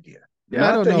that idea. Yeah,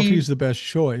 I don't know if he's the best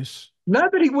choice.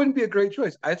 Not that he wouldn't be a great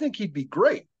choice. I think he'd be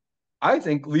great. I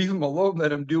think leave him alone,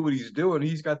 let him do what he's doing.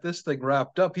 He's got this thing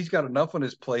wrapped up. He's got enough on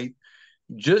his plate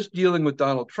just dealing with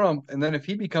Donald Trump. And then if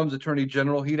he becomes attorney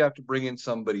general, he'd have to bring in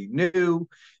somebody new,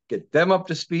 get them up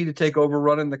to speed to take over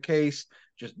running the case.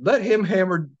 Just let him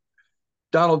hammer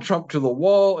Donald Trump to the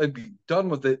wall and be done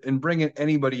with it and bring in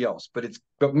anybody else. But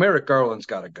Merrick Garland's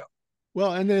got to go.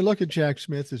 Well, and they look at Jack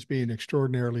Smith as being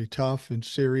extraordinarily tough and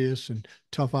serious and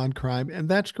tough on crime, and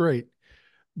that's great.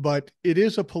 But it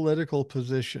is a political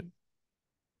position.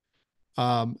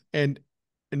 Um, and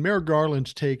and Merrick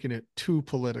Garland's taken it too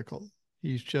political.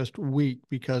 He's just weak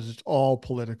because it's all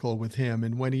political with him.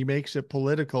 And when he makes it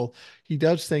political, he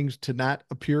does things to not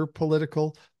appear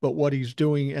political, but what he's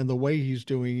doing and the way he's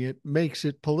doing it makes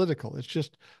it political. It's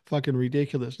just fucking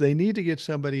ridiculous. They need to get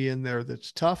somebody in there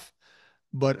that's tough,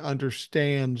 but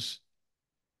understands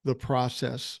the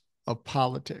process of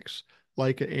politics,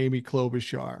 like a Amy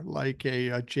Klobuchar, like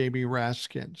a Jamie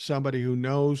Raskin, somebody who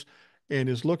knows and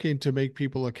is looking to make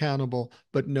people accountable,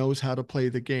 but knows how to play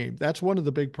the game. That's one of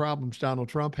the big problems Donald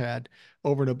Trump had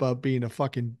over and above being a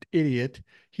fucking idiot.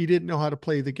 He didn't know how to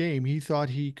play the game. He thought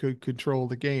he could control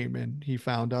the game, and he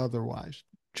found otherwise.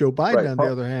 Joe Biden, Right. on the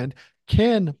other hand,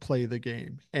 can play the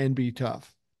game and be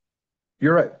tough.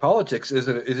 You're right. Politics is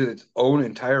its own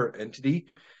entire entity,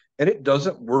 and it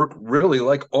doesn't work really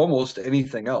like almost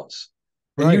anything else.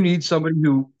 And you Right. need somebody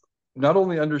who not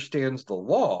only understands the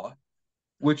law,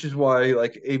 which is why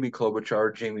like Amy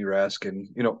Klobuchar, Jamie Raskin,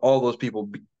 all those people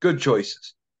be good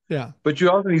choices. Yeah. But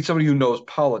you also need somebody who knows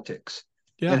politics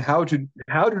and Yeah. how to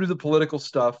do the political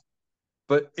stuff,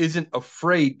 but isn't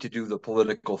afraid to do the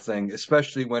political thing,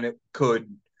 especially when it could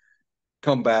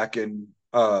come back and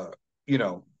you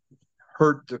know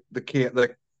hurt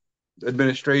the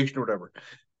administration or whatever.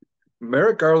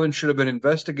 Merrick Garland should have been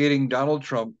investigating Donald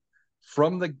Trump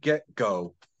from the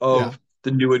get-go Yeah. of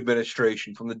the new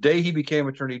administration. From the day he became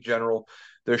Attorney General,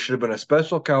 there should have been a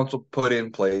special counsel put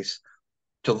in place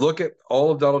to look at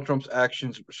all of Donald Trump's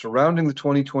actions surrounding the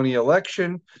 2020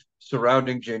 election,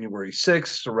 surrounding January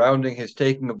 6th, surrounding his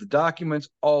taking of the documents,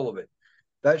 all of it.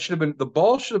 That should have been, the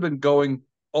ball should have been going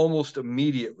almost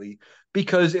immediately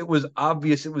because it was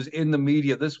obvious, it was in the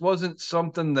media. This wasn't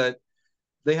something that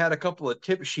they had a couple of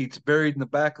tip sheets buried in the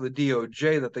back of the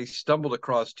DOJ that they stumbled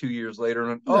across 2 years later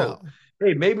and, oh, No.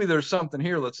 hey, maybe there's something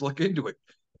here. Let's look into it.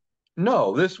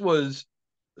 No, this was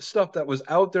stuff that was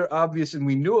out there, obvious, and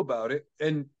we knew about it.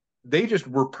 And they just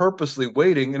were purposely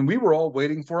waiting, and we were all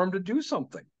waiting for him to do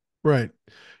something. Right.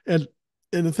 And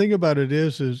the thing about it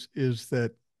is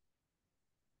that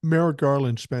Merrick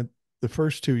Garland spent the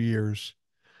first 2 years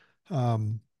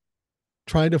um,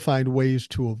 trying to find ways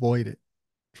to avoid it,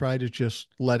 try to just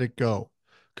let it go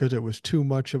because it was too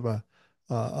much of a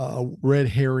red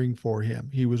herring for him.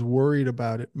 He was worried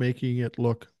about it, making it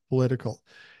look political.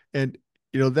 And,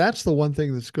 that's the one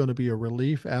thing that's going to be a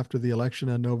relief after the election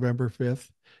on November 5th.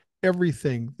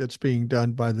 Everything that's being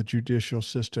done by the judicial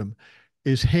system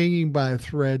is hanging by a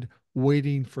thread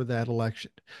waiting for that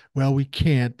election. Well, we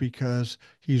can't because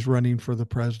he's running for the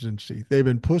presidency. They've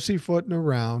been pussyfooting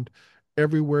around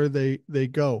everywhere they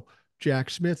go. Jack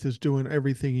Smith is doing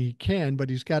everything he can, but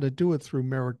he's got to do it through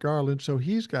Merrick Garland, so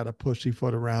he's got to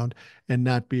pussyfoot around and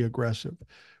not be aggressive.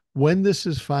 When this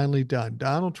is finally done,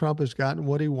 Donald Trump has gotten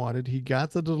what he wanted. He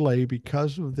got the delay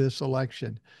because of this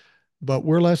election, but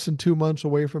we're less than 2 months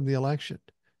away from the election,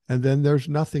 and then there's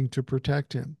nothing to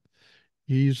protect him.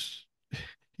 He's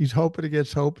he's hoping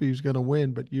against hope he's going to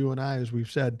win, but you and I, as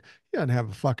we've said, he doesn't have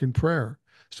a fucking prayer.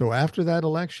 So after that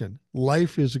election,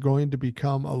 life is going to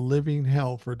become a living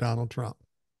hell for Donald Trump.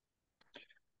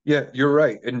 Yeah, you're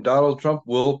right. And Donald Trump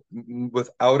will,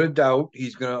 without a doubt,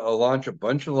 he's going to launch a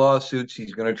bunch of lawsuits.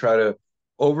 He's going to try to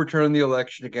overturn the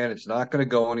election again. It's not going to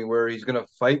go anywhere. He's going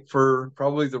to fight for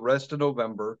probably the rest of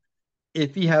November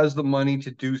if he has the money to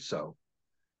do so.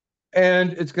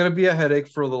 And it's going to be a headache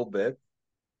for a little bit.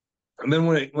 And then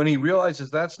when he realizes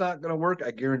that's not going to work,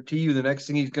 I guarantee you the next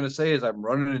thing he's going to say is, I'm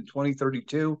running in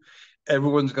 2032.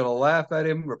 Everyone's going to laugh at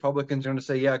him. Republicans are going to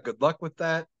say, yeah, good luck with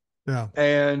that. Yeah.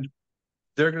 And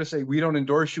they're going to say, we don't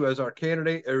endorse you as our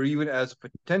candidate or even as a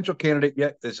potential candidate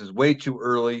yet. This is way too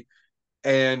early.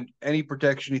 And any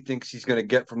protection he thinks he's going to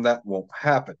get from that won't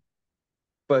happen.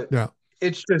 But Yeah.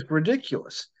 it's just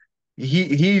ridiculous.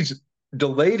 He's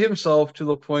delayed himself to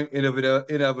the point of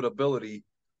inevitability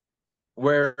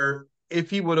where if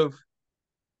he would have,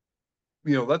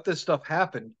 let this stuff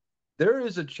happen, there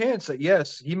is a chance that,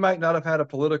 yes, he might not have had a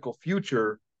political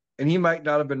future and he might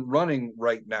not have been running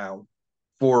right now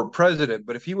for president.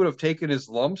 But if he would have taken his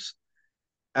lumps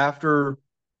after,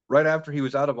 right after he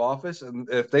was out of office, and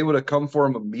if they would have come for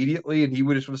him immediately and he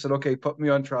would have said, okay, put me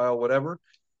on trial, whatever,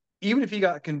 even if he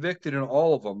got convicted in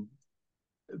all of them,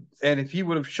 and if he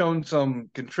would have shown some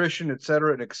contrition, et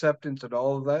cetera, and acceptance and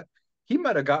all of that, he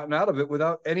might have gotten out of it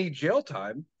without any jail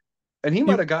time. And he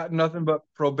might You have gotten nothing but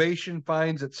probation,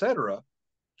 fines, et cetera,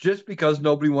 just because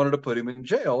nobody wanted to put him in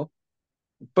jail.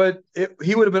 But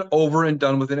he would have been over and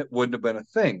done with it. It wouldn't have been a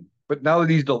thing. But now that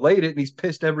he's delayed it and he's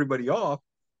pissed everybody off,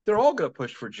 they're all going to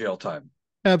push for jail time.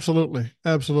 absolutely,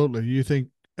 absolutely. You think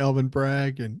Alvin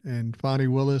Bragg and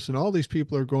Fonnie Willis and all these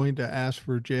people are going to ask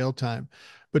for jail time,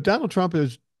 but Donald Trump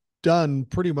has done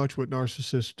pretty much what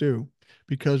narcissists do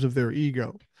because of their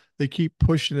ego. They keep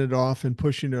pushing it off and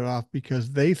pushing it off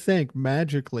because they think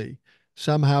magically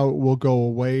somehow it will go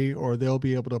away or they'll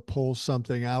be able to pull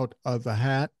something out of the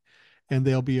hat and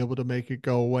they'll be able to make it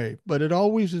go away. But it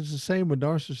always is the same with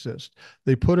narcissists.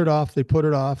 They put it off, they put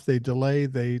it off, they delay,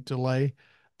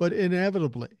 but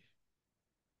inevitably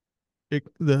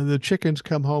the chickens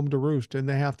come home to roost and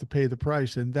they have to pay the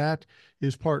price. And that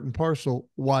is part and parcel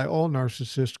why all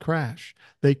narcissists crash.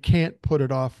 They can't put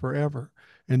it off forever.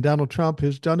 And Donald Trump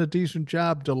has done a decent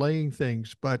job delaying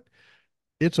things, but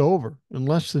it's over in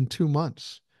less than 2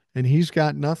 months. And he's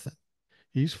got nothing.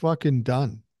 He's fucking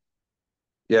done.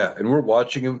 Yeah. And we're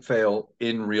watching him fail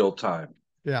in real time.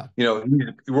 Yeah.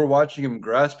 We're watching him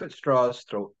grasp at straws,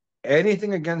 throw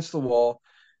anything against the wall.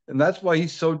 And that's why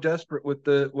he's so desperate with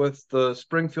the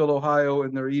Springfield, Ohio,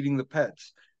 and they're eating the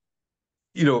pets.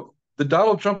 The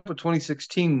Donald Trump of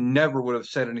 2016 never would have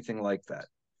said anything like that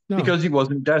No. because he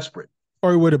wasn't desperate.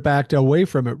 Or he would have backed away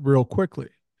from it real quickly.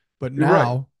 But You're right.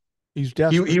 now he's He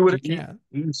desperate. he would He he, can't.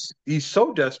 he's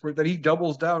so desperate that he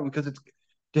doubles down because it's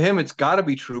to him it's got to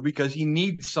be true because he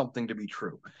needs something to be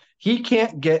true. He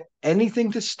can't get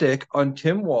anything to stick on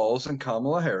Tim Walz and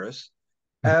Kamala Harris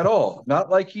at all. Not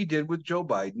like he did with Joe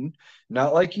Biden,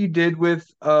 not like he did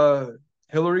with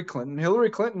Hillary Clinton. Hillary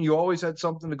Clinton, you always had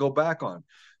something to go back on.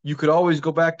 You could always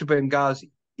go back to Benghazi.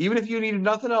 Even if you needed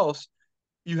nothing else,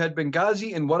 you had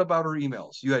Benghazi and what about her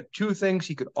emails? You had two things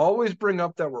he could always bring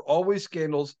up that were always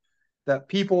scandals that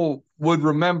people would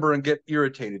remember and get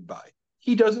irritated by.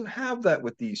 He doesn't have that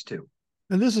with these two.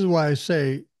 And this is why I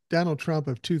say Donald Trump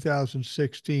of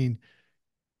 2016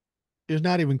 is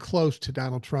not even close to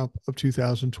Donald Trump of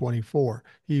 2024.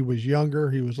 He was younger,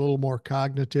 he was a little more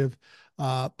cognitive.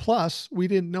 Plus, we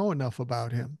didn't know enough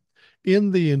about him.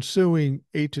 In the ensuing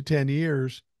 8 to 10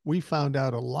 years, we found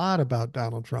out a lot about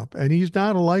Donald Trump, and he's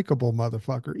not a likable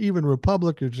motherfucker. Even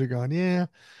Republicans are going, yeah,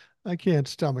 I can't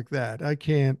stomach that. I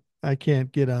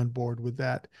can't get on board with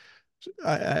that.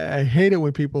 I hate it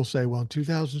when people say, well, in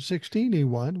 2016 he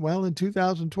won. Well, in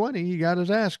 2020 he got his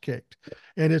ass kicked.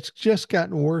 And it's just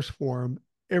gotten worse for him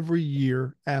every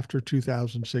year after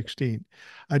 2016.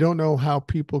 I don't know how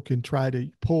people can try to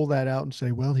pull that out and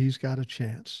say, well, he's got a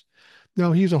chance.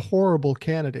 No, he's a horrible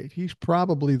candidate. He's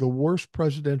probably the worst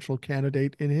presidential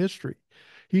candidate in history.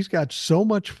 He's got so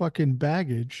much fucking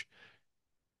baggage.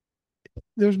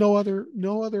 There's no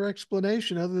other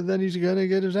explanation other than he's going to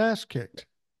get his ass kicked.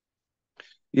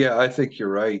 Yeah, I think you're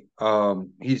right.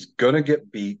 He's gonna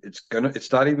get beat.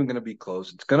 It's not even gonna be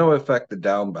close. It's gonna affect the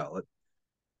down ballot.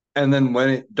 And then when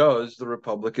it does, the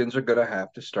Republicans are gonna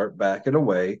have to start backing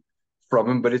away from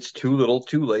him, but it's too little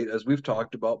too late, as we've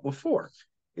talked about before.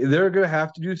 They're gonna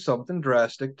have to do something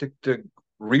drastic to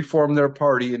reform their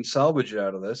party and salvage it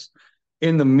out of this.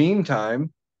 In the meantime,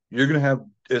 you're gonna have,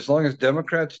 as long as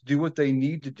Democrats do what they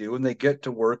need to do and they get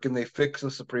to work and they fix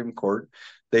the Supreme Court,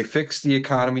 they fix the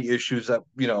economy issues that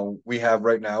we have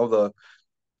right now,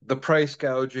 the price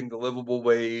gouging, the livable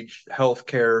wage,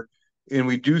 healthcare, and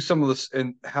we do some of this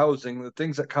in housing, the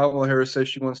things that Kamala Harris says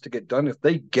she wants to get done. If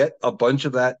they get a bunch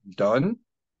of that done,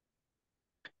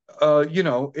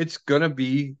 it's going to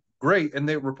be great. And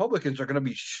the Republicans are going to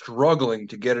be struggling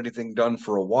to get anything done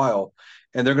for a while.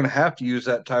 And they're going to have to use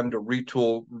that time to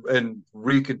retool and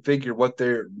reconfigure what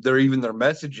their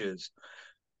message is,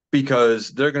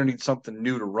 because they're going to need something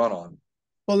new to run on.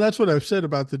 Well, that's what I've said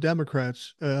about the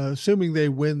Democrats. Assuming they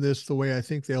win this the way I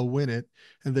think they'll win it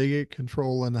and they get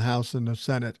control in the House and the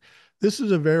Senate, this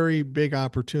is a very big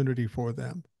opportunity for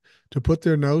them to put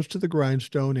their nose to the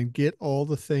grindstone and get all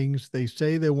the things they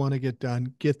say they want to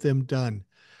get them done.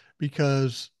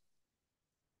 Because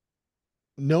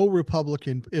no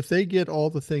Republican, if they get all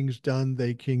the things done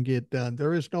they can get done,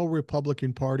 there is no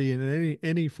Republican Party in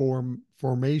any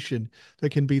formation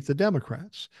that can beat the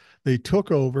Democrats. They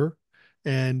took over,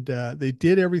 and they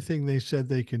did everything they said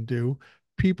they can do.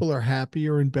 People are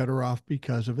happier and better off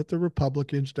because of it. The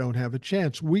Republicans don't have a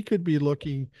chance. We could be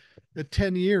looking at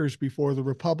 10 years before the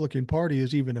Republican Party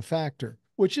is even a factor,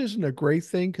 which isn't a great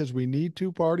thing because we need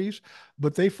two parties,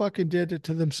 but they fucking did it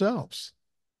to themselves.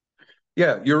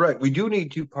 Yeah, you're right. We do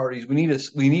need two parties. We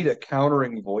need a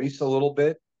countering voice a little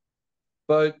bit,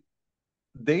 but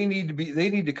they need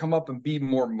to come up and be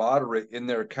more moderate in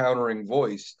their countering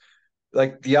voice.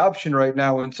 Like the option right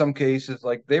now in some cases,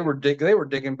 like they were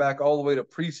digging back all the way to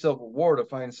pre-Civil War to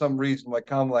find some reason why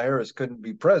Kamala Harris couldn't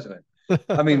be president.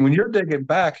 I mean, when you're digging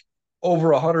back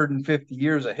over 150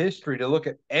 years of history to look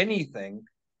at anything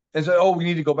and say, "Oh, we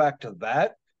need to go back to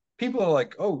that," people are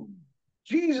like, "Oh,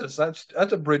 Jesus, that's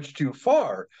a bridge too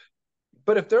far."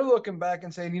 But if they're looking back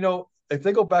and saying, if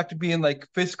they go back to being like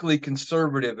fiscally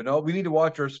conservative and, oh, we need to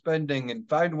watch our spending and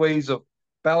find ways of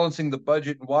balancing the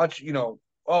budget and watch,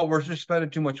 oh, we're just spending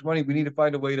too much money. We need to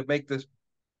find a way to make this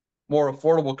more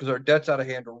affordable because our debt's out of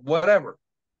hand or whatever.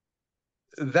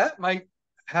 That might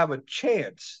have a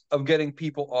chance of getting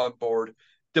people on board,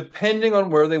 depending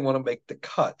on where they want to make the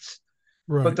cuts.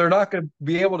 But Right. they're not going to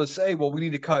be able to say, well, we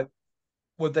need to cut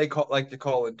what they like to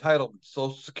call entitlements,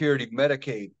 Social Security,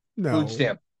 Medicaid, food No.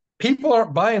 stamp. People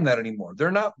aren't buying that anymore.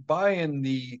 They're not buying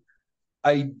the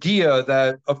idea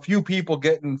that a few people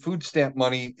getting food stamp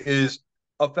money is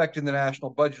affecting the national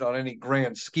budget on any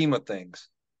grand scheme of things.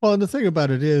 Well, and the thing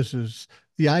about it is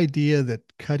the idea that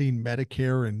cutting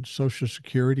Medicare and Social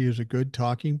Security is a good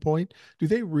talking point. Do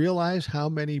they realize how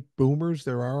many boomers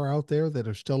there are out there that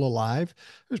are still alive?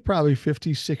 There's probably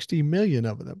 50, 60 million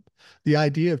of them. The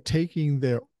idea of taking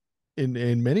their,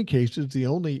 in many cases, the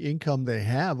only income they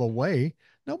have away,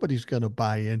 nobody's going to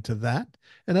buy into that.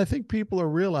 And I think people are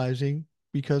realizing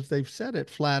because they've said it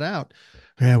flat out.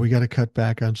 Yeah, we got to cut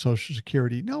back on Social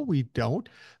Security. No, we don't.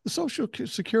 The Social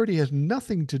Security has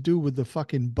nothing to do with the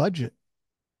fucking budget.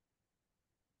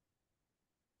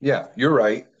 Yeah, you're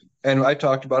right. And I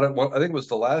talked about it. I think it was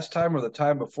the last time or the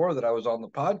time before that I was on the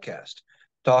podcast.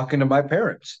 talking to my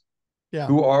parents Yeah.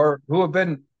 who have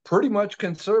been pretty much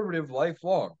conservative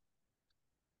lifelong.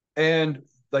 And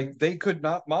like they could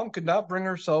not mom could not bring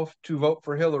herself to vote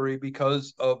for Hillary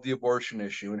because of the abortion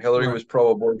issue, and Hillary Right. was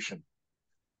pro-abortion.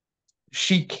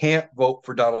 She can't vote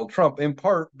for Donald Trump in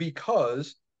part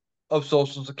because of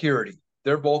Social Security.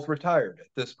 They're both retired at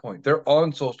this point. They're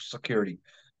on Social Security.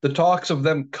 The talks of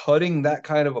them cutting that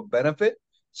kind of a benefit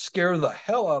scare the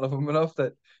hell out of them enough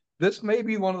that this may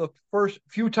be one of the first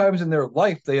few times in their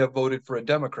life they have voted for a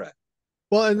Democrat.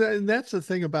 Well, and that's the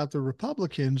thing about the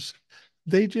Republicans.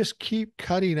 They just keep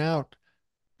cutting out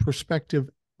prospective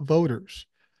voters.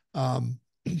 Um,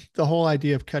 the whole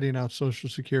idea of cutting out Social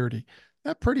Security,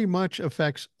 that pretty much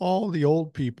affects all the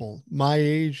old people, my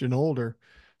age and older,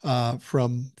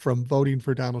 from voting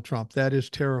for Donald Trump. That is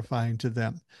terrifying to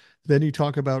them. Then you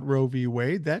talk about Roe v.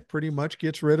 Wade, that pretty much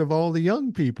gets rid of all the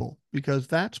young people because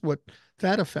that's what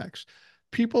that affects.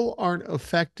 People aren't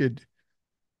affected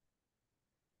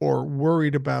or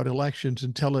worried about elections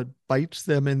until it bites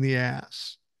them in the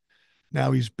ass.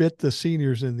 Now he's bit the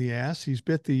seniors in the ass. He's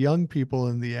bit the young people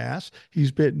in the ass.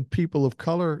 He's bitten people of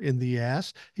color in the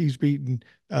ass. He's bitten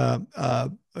uh,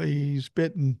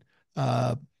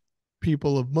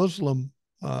 people of Muslim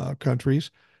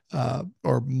countries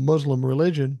or Muslim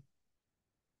religion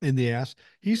in the ass.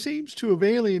 He seems to have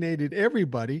alienated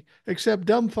everybody except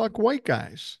dumb fuck white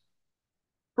guys.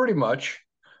 Pretty much.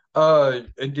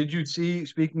 And did you see,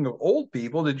 speaking of old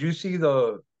people, did you see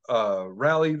the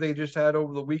rally they just had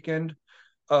over the weekend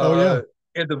Oh yeah, uh,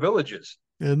 in the villages?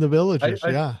 in the I, villages. I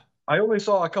Yeah, I only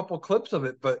saw a couple clips of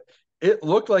it, but it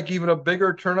looked like even a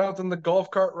bigger turnout than the golf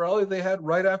cart rally they had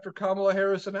right after Kamala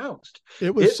Harris announced.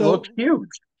 it was It looked so huge.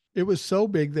 it was so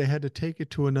big they had to take it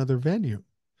to another venue.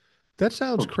 That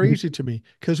sounds crazy to me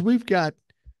because we've got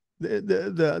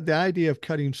the idea of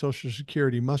cutting Social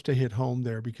Security must have hit home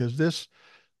there because this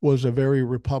was a very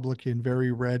Republican,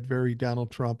 very red, very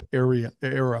Donald Trump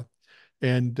era,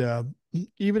 and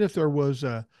even if there was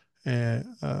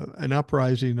an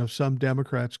uprising of some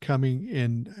Democrats coming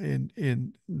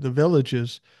in the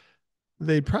villages,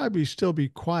 they'd probably still be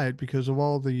quiet because of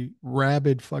all the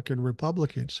rabid fucking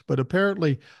Republicans. But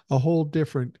apparently, a whole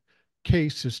different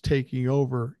case is taking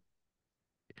over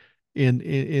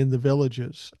in the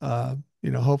villages.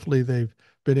 Hopefully they've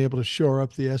been able to shore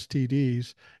up the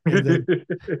STDs, and then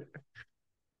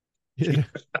you know,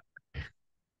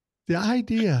 the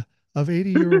idea of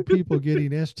 80-year-old people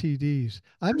getting STDs.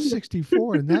 I'm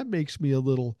 64, and that makes me a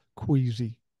little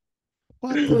queasy.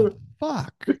 What the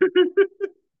fuck? Oh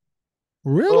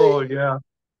Really? yeah,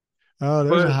 Oh,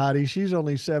 there's a but hottie. She's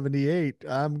only 78.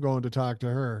 I'm going to talk to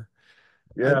her.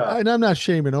 yeah, And I'm not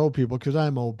shaming old people because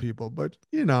I'm old people, but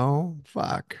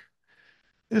fuck.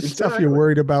 This stuff you exactly.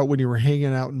 worried about when you were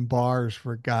hanging out in bars,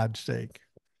 for God's sake.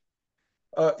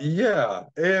 Yeah,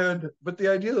 and but the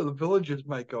idea that the villages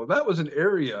might go, that was an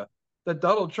area that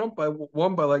Donald Trump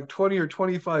won by like 20 or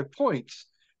 25 points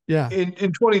Yeah, in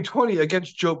 2020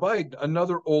 against Joe Biden,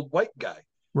 another old white guy.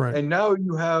 right. And now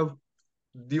you have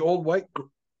the old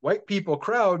white people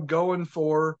crowd going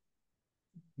for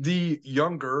the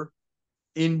younger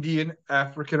Indian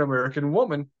African American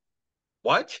woman.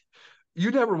 What?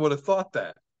 You never would have thought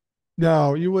that.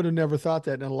 No, you would have never thought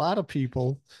that. And a lot of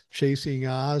people chasing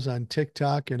Oz on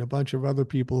TikTok and a bunch of other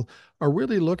people are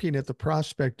really looking at the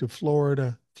prospect of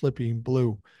Florida flipping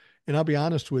blue. And I'll be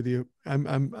honest with you,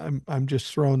 I'm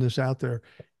just throwing this out there.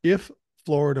 If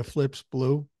Florida flips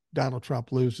blue, Donald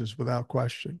Trump loses without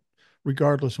question,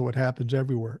 regardless of what happens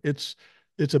everywhere. It's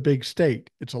a big state.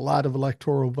 It's a lot of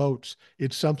electoral votes.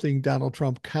 It's something Donald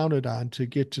Trump counted on to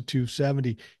get to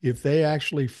 270. If they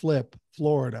actually flip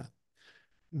Florida,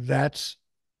 that's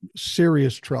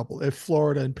serious trouble. If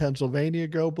Florida and Pennsylvania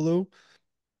go blue,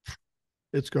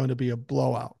 it's going to be a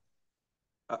blowout.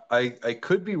 I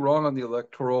could be wrong on the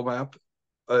electoral map,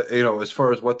 as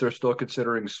far as what they're still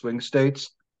considering swing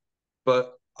states,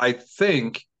 but I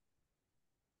think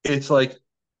it's like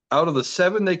out of the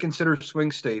seven they consider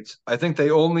swing states, I think they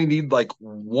only need like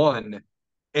one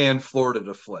and Florida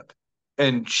to flip.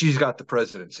 And she's got the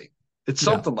presidency. It's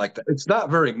Yeah. something like that. It's not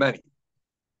very many.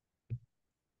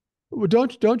 Well,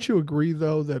 don't you agree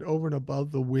though that over and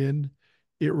above the win,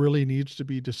 it really needs to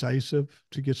be decisive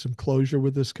to get some closure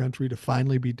with this country to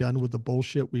finally be done with the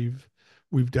bullshit we've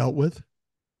dealt with?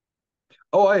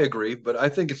 Oh, I agree, but I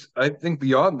think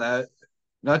beyond that,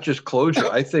 not just closure.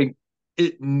 I think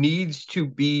it needs to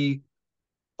be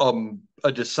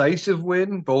a decisive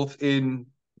win, both in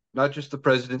not just the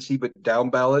presidency but down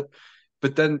ballot.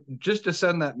 But then just to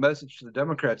send that message to the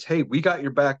Democrats, hey, we got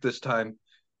your back this time.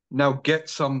 Now get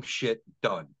some shit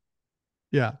done.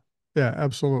 Yeah. Yeah,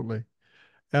 absolutely.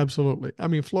 Absolutely. I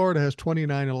mean, Florida has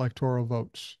 29 electoral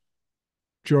votes.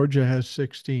 Georgia has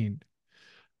 16.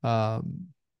 Um,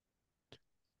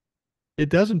 it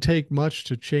doesn't take much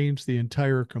to change the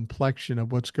entire complexion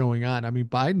of what's going on. I mean,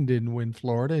 Biden didn't win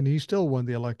Florida, and he still won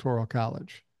the Electoral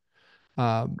College.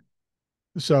 Um,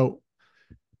 so,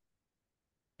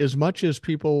 as much as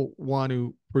people want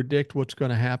to predict what's going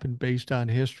to happen based on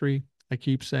history, I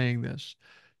keep saying this.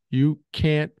 You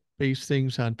can't base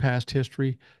things on past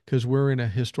history because we're in a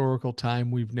historical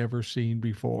time we've never seen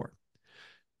before.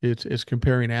 It's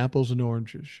comparing apples and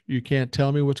oranges. You can't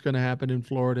tell me what's going to happen in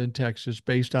Florida and Texas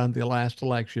based on the last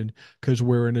election because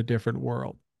we're in a different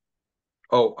world.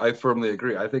 Oh, I firmly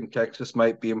agree. I think Texas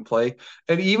might be in play.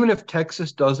 And even if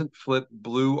Texas doesn't flip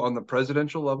blue on the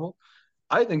presidential level,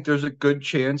 I think there's a good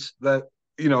chance that,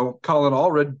 Colin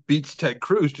Allred beats Ted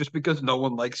Cruz just because no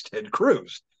one likes Ted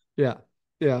Cruz. Yeah.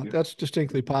 Yeah, Yeah. that's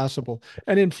distinctly possible.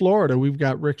 And in Florida, we've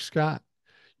got Rick Scott.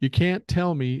 You can't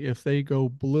tell me if they go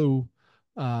blue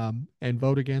and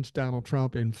vote against Donald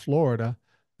Trump in Florida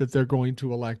that they're going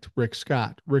to elect Rick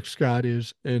Scott. Rick Scott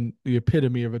is in the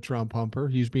epitome of a Trump humper.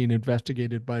 He's being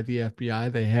investigated by the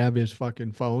FBI. They have his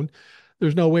fucking phone.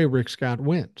 There's no way Rick Scott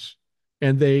wins.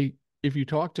 And if you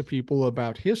talk to people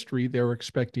about history, they're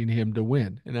expecting him to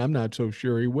win. And I'm not so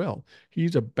sure he will.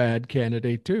 He's a bad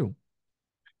candidate too.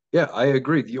 Yeah, I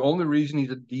agree. The only reason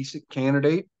he's a decent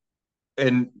candidate,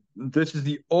 and this is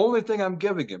the only thing I'm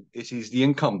giving him, is he's the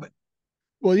incumbent.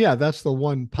 Well, yeah, that's the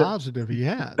one That, positive he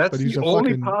has, but that's he's the a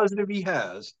only fucking positive he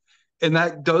has. And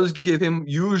that does give him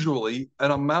usually an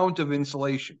amount of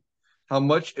insulation. How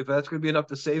much, if that's going to be enough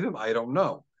to save him, I don't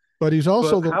know. But he's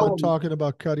also But the one talking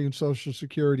about cutting Social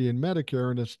Security and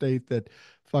Medicare in a state that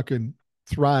fucking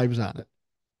thrives on it.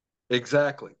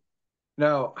 exactly.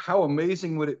 Now, how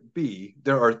amazing would it be?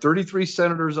 There are 33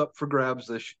 senators up for grabs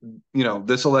this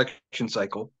election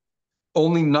cycle.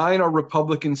 Only 9 are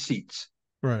Republican seats.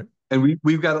 Right. And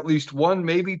we've got at least one,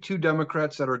 maybe two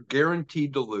Democrats that are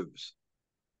guaranteed to lose.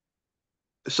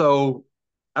 So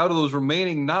out of those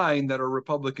remaining 9 that are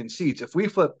Republican seats, if we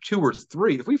flip two or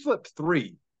three, if we flip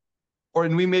three,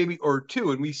 or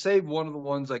two, and we save one of the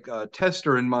ones like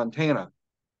Tester in Montana,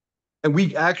 and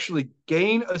we actually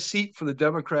gain a seat for the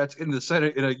Democrats in the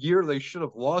Senate in a year they should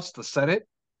have lost the Senate,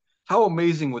 how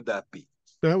amazing would that be?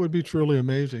 That would be truly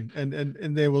amazing. And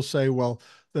they will say, well,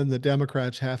 then the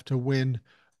Democrats have to win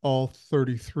all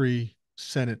 33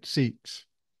 Senate seats.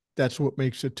 That's what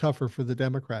makes it tougher for the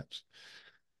Democrats.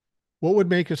 What would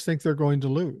make us think they're going to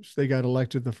lose? They got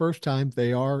elected the first time.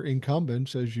 They are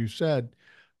incumbents, as you said.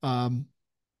 Um,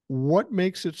 what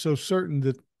makes it so certain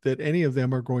that any of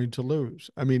them are going to lose?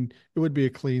 I mean, it would be a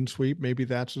clean sweep. Maybe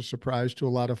that's a surprise to a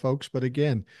lot of folks. But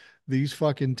again, these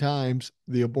fucking times,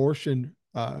 the abortion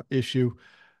issue,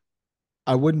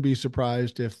 I wouldn't be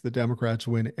surprised if the Democrats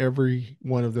win every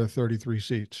one of their 33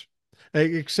 seats,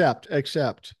 except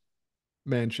Manchin.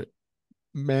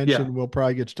 Yeah, Manchin will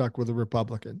probably get stuck with a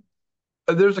Republican.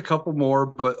 there's a couple more,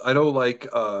 but I know like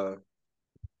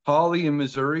Hawley in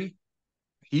Missouri,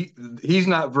 he he's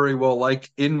not very well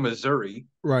liked in Missouri.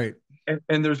 Right,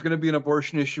 And there's going to be an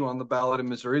abortion issue on the ballot in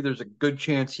Missouri. There's a good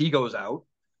chance he goes out.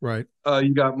 right.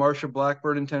 You got Marsha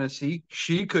Blackburn in Tennessee.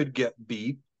 She could get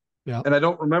beat. Yeah. And I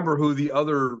don't remember who the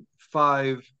other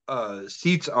 5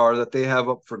 seats are that they have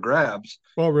up for grabs.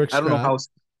 Well, Rick I don't know Scott. how.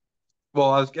 Well,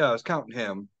 I was counting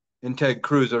him and Ted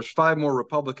Cruz. There's 5 more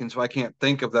Republicans who I can't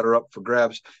think of that are up for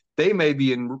grabs. They may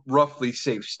be in roughly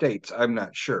safe states. I'm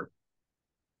not sure.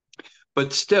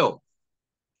 But still,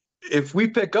 if we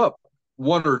pick up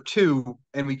one or two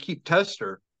and we keep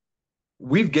Tester,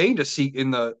 we've gained a seat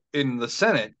in the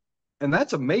Senate, and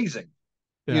that's amazing.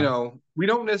 Yeah. We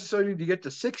don't necessarily need to get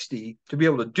to 60 to be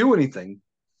able to do anything,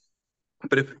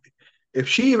 but if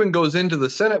she even goes into the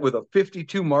Senate with a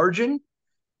 52 margin,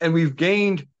 and we've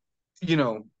gained, you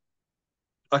know,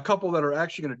 a couple that are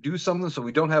actually going to do something, so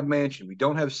we don't have Manchin, we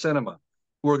don't have Sinema,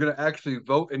 who are going to actually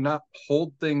vote and not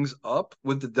hold things up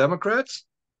with the Democrats,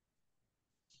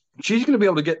 she's going to be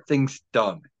able to get things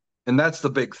done, and that's the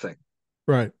big thing.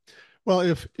 Right. Well,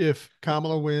 if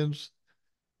Kamala wins,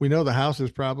 we know the House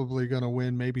is probably going to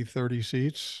win maybe 30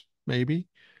 seats, maybe,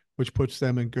 which puts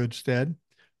them in good stead.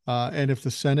 And if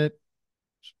the Senate,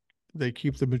 they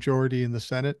keep the majority in the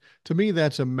Senate, to me,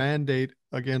 that's a mandate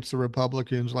against the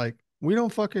Republicans. Like, we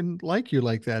don't fucking like you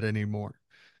like that anymore.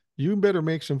 You better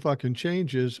make some fucking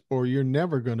changes or you're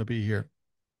never going to be here.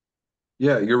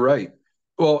 Yeah, you're right.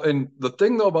 Well, and the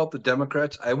thing though about the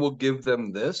Democrats, I will give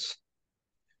them this.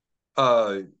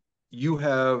 Uh, you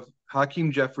have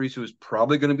Hakeem Jeffries, who is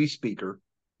probably going to be Speaker.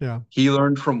 Yeah. He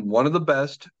learned from one of the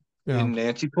best Yeah. in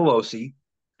Nancy Pelosi,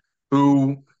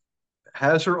 who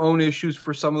has her own issues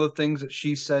for some of the things that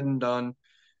she said and done,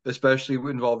 especially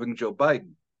involving Joe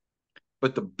Biden.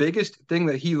 But the biggest thing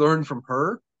that he learned from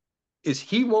her is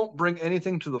he won't bring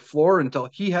anything to the floor until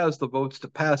he has the votes to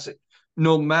pass it,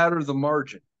 no matter the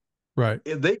margin. Right.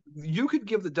 You could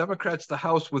give the Democrats the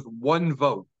House with one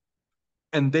vote,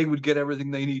 and they would get everything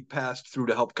they need passed through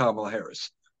to help Kamala Harris.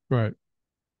 Right.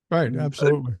 Right.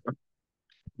 Absolutely.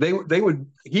 They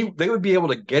would be able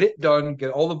to get it done,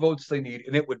 get all the votes they need,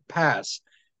 and it would pass.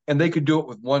 And they could do it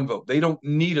with one vote. They don't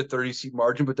need a 30-seat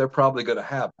margin, but they're probably going to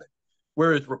have it.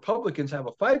 Whereas Republicans have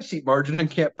a 5-seat margin and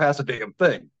can't pass a damn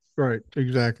thing. Right,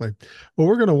 exactly. Well,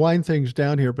 we're going to wind things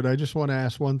down here, but I just want to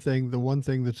ask one thing, the one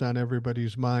thing that's on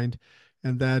everybody's mind,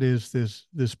 and that is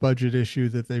this budget issue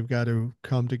that they've got to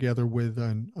come together with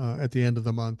on at the end of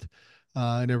the month.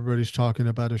 And everybody's talking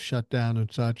about a shutdown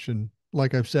and such. And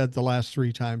like I've said, the last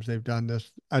three times they've done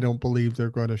this, I don't believe they're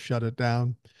going to shut it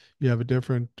down. You have a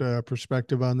different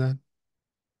perspective on that?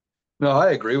 No,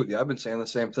 I agree with you. I've been saying the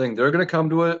same thing. They're going to come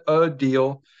to a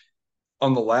deal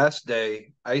on the last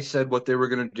day. I said what they were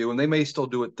going to do, and they may still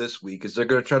do it this week, is they're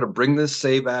going to try to bring this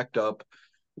SAVE Act up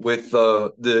with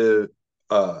the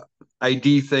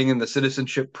ID thing and the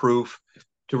citizenship proof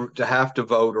to have to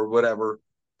vote or whatever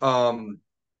um,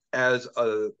 as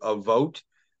a vote.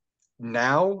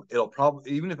 Now it'll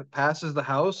probably, even if it passes the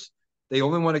House, they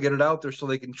only want to get it out there so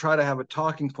they can try to have a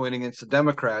talking point against the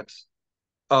Democrats.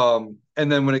 And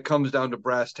then when it comes down to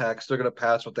brass tacks, they're going to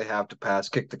pass what they have to pass,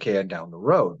 kick the can down the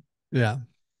road. Yeah,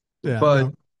 yeah, But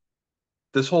no,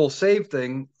 this whole save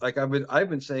thing, like I've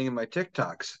been saying in my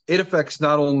TikToks, it affects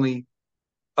not only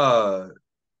uh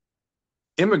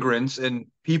immigrants and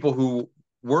people who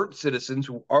weren't citizens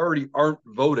who already aren't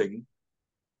voting,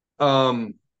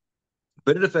 um,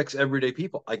 but it affects everyday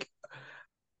people. Like,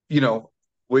 you know,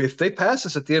 if they pass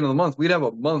this at the end of the month, we'd have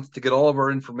a month to get all of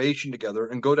our information together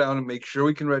and go down and make sure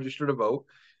we can register to vote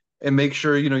and make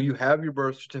sure, you have your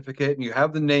birth certificate and you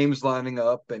have the names lining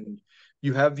up and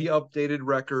you have the updated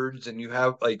records and you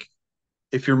have, like,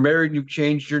 if you're married and you've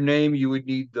changed your name, you would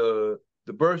need the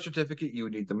birth certificate, you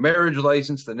would need the marriage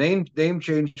license, the name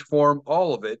change form,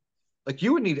 all of it. Like,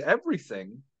 you would need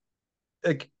everything.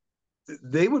 Like,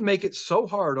 they would make it so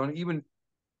hard on even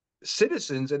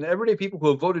citizens and everyday people who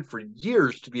have voted for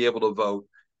years to be able to vote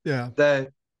yeah,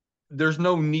 that there's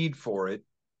no need for it,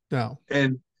 no.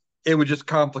 and it would just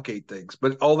complicate things.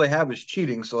 But all they have is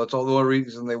cheating, so that's all the only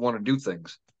reason they want to do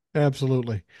things.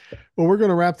 Absolutely. Well, we're going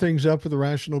to wrap things up for the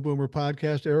Rational Boomer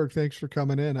podcast. Eric, thanks for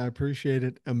coming in. I appreciate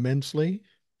it immensely.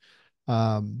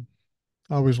 Um,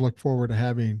 I always look forward to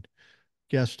having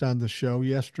guests on the show.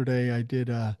 Yesterday, I did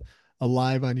a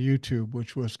live on YouTube,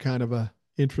 which was kind of a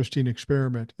interesting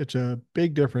experiment. It's a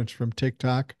big difference from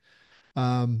TikTok.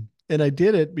 And I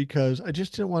did it because I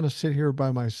just didn't want to sit here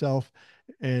by myself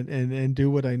and do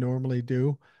what I normally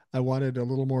do. I wanted a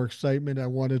little more excitement. I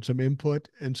wanted some input,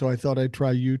 and so I thought I'd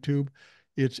try YouTube.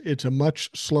 It's a much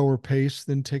slower pace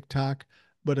than TikTok,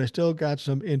 but I still got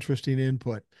some interesting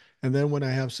input. And then when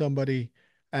I have somebody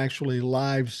actually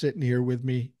live sitting here with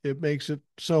me, it makes it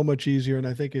so much easier. And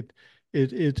I think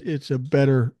it's a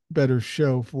better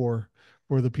show for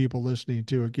the people listening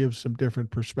to. It gives some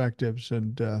different perspectives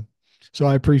and so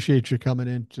I appreciate you coming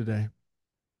in today.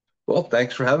 Well,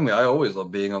 thanks for having me. I always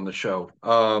love being on the show.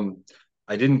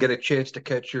 I didn't get a chance to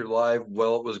catch your live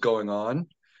while it was going on,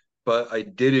 but I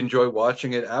did enjoy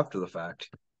watching it after the fact.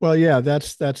 Well, yeah,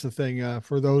 that's the thing.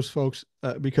 For those folks,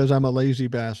 because I'm a lazy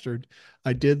bastard,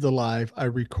 I did the live, I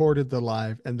recorded the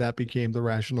live, and that became the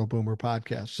Rational Boomer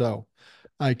podcast. So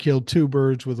I killed two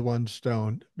birds with one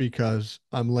stone because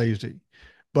I'm lazy.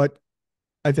 But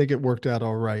I think it worked out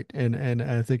all right, and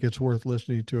I think it's worth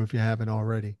listening to if you haven't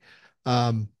already.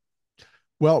 Um,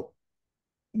 well,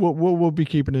 we'll be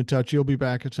keeping in touch. You'll be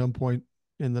back at some point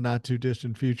in the not too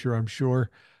distant future, I'm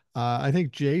sure. I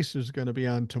think Jace is going to be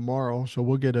on tomorrow, so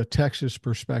we'll get a Texas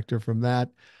perspective from that,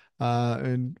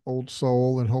 and Old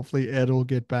Soul, and hopefully Ed will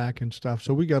get back and stuff.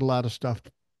 So we got a lot of stuff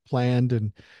planned,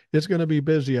 and it's going to be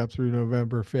busy up through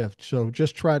November 5th. So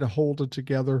just try to hold it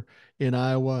together in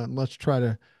Iowa, and let's try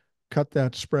to cut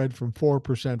that spread from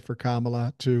 4% for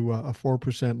Kamala to a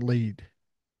 4% lead.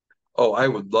 Oh, I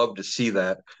would love to see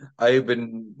that. I have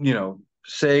been,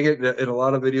 saying it in a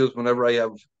lot of videos whenever I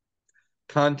have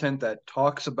content that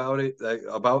talks about it,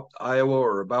 about Iowa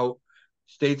or about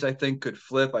states I think could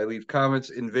flip. I leave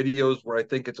comments in videos where I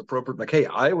think it's appropriate. Like, hey,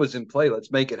 Iowa's in play.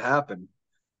 Let's make it happen.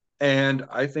 And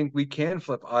I think we can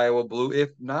flip Iowa blue. If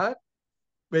not,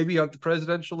 maybe at the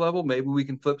presidential level, maybe we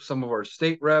can flip some of our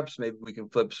state reps. Maybe we can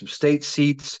flip some state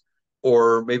seats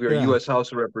or maybe our Yeah. U.S.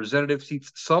 House of Representative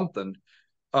seats, something.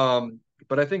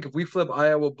 But I think if we flip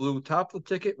Iowa blue top of the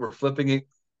ticket, we're flipping it,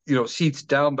 seats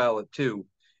down ballot too.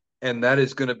 And that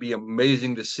is going to be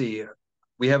amazing to see.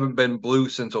 We haven't been blue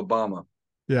since Obama.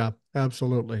 Yeah,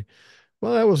 absolutely.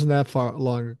 Well, that wasn't that far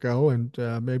long ago, and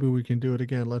maybe we can do it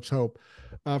again. Let's hope.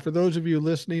 For those of you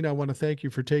listening, I want to thank you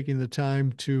for taking the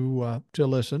time to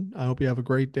listen. I hope you have a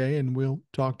great day, and we'll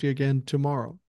talk to you again tomorrow.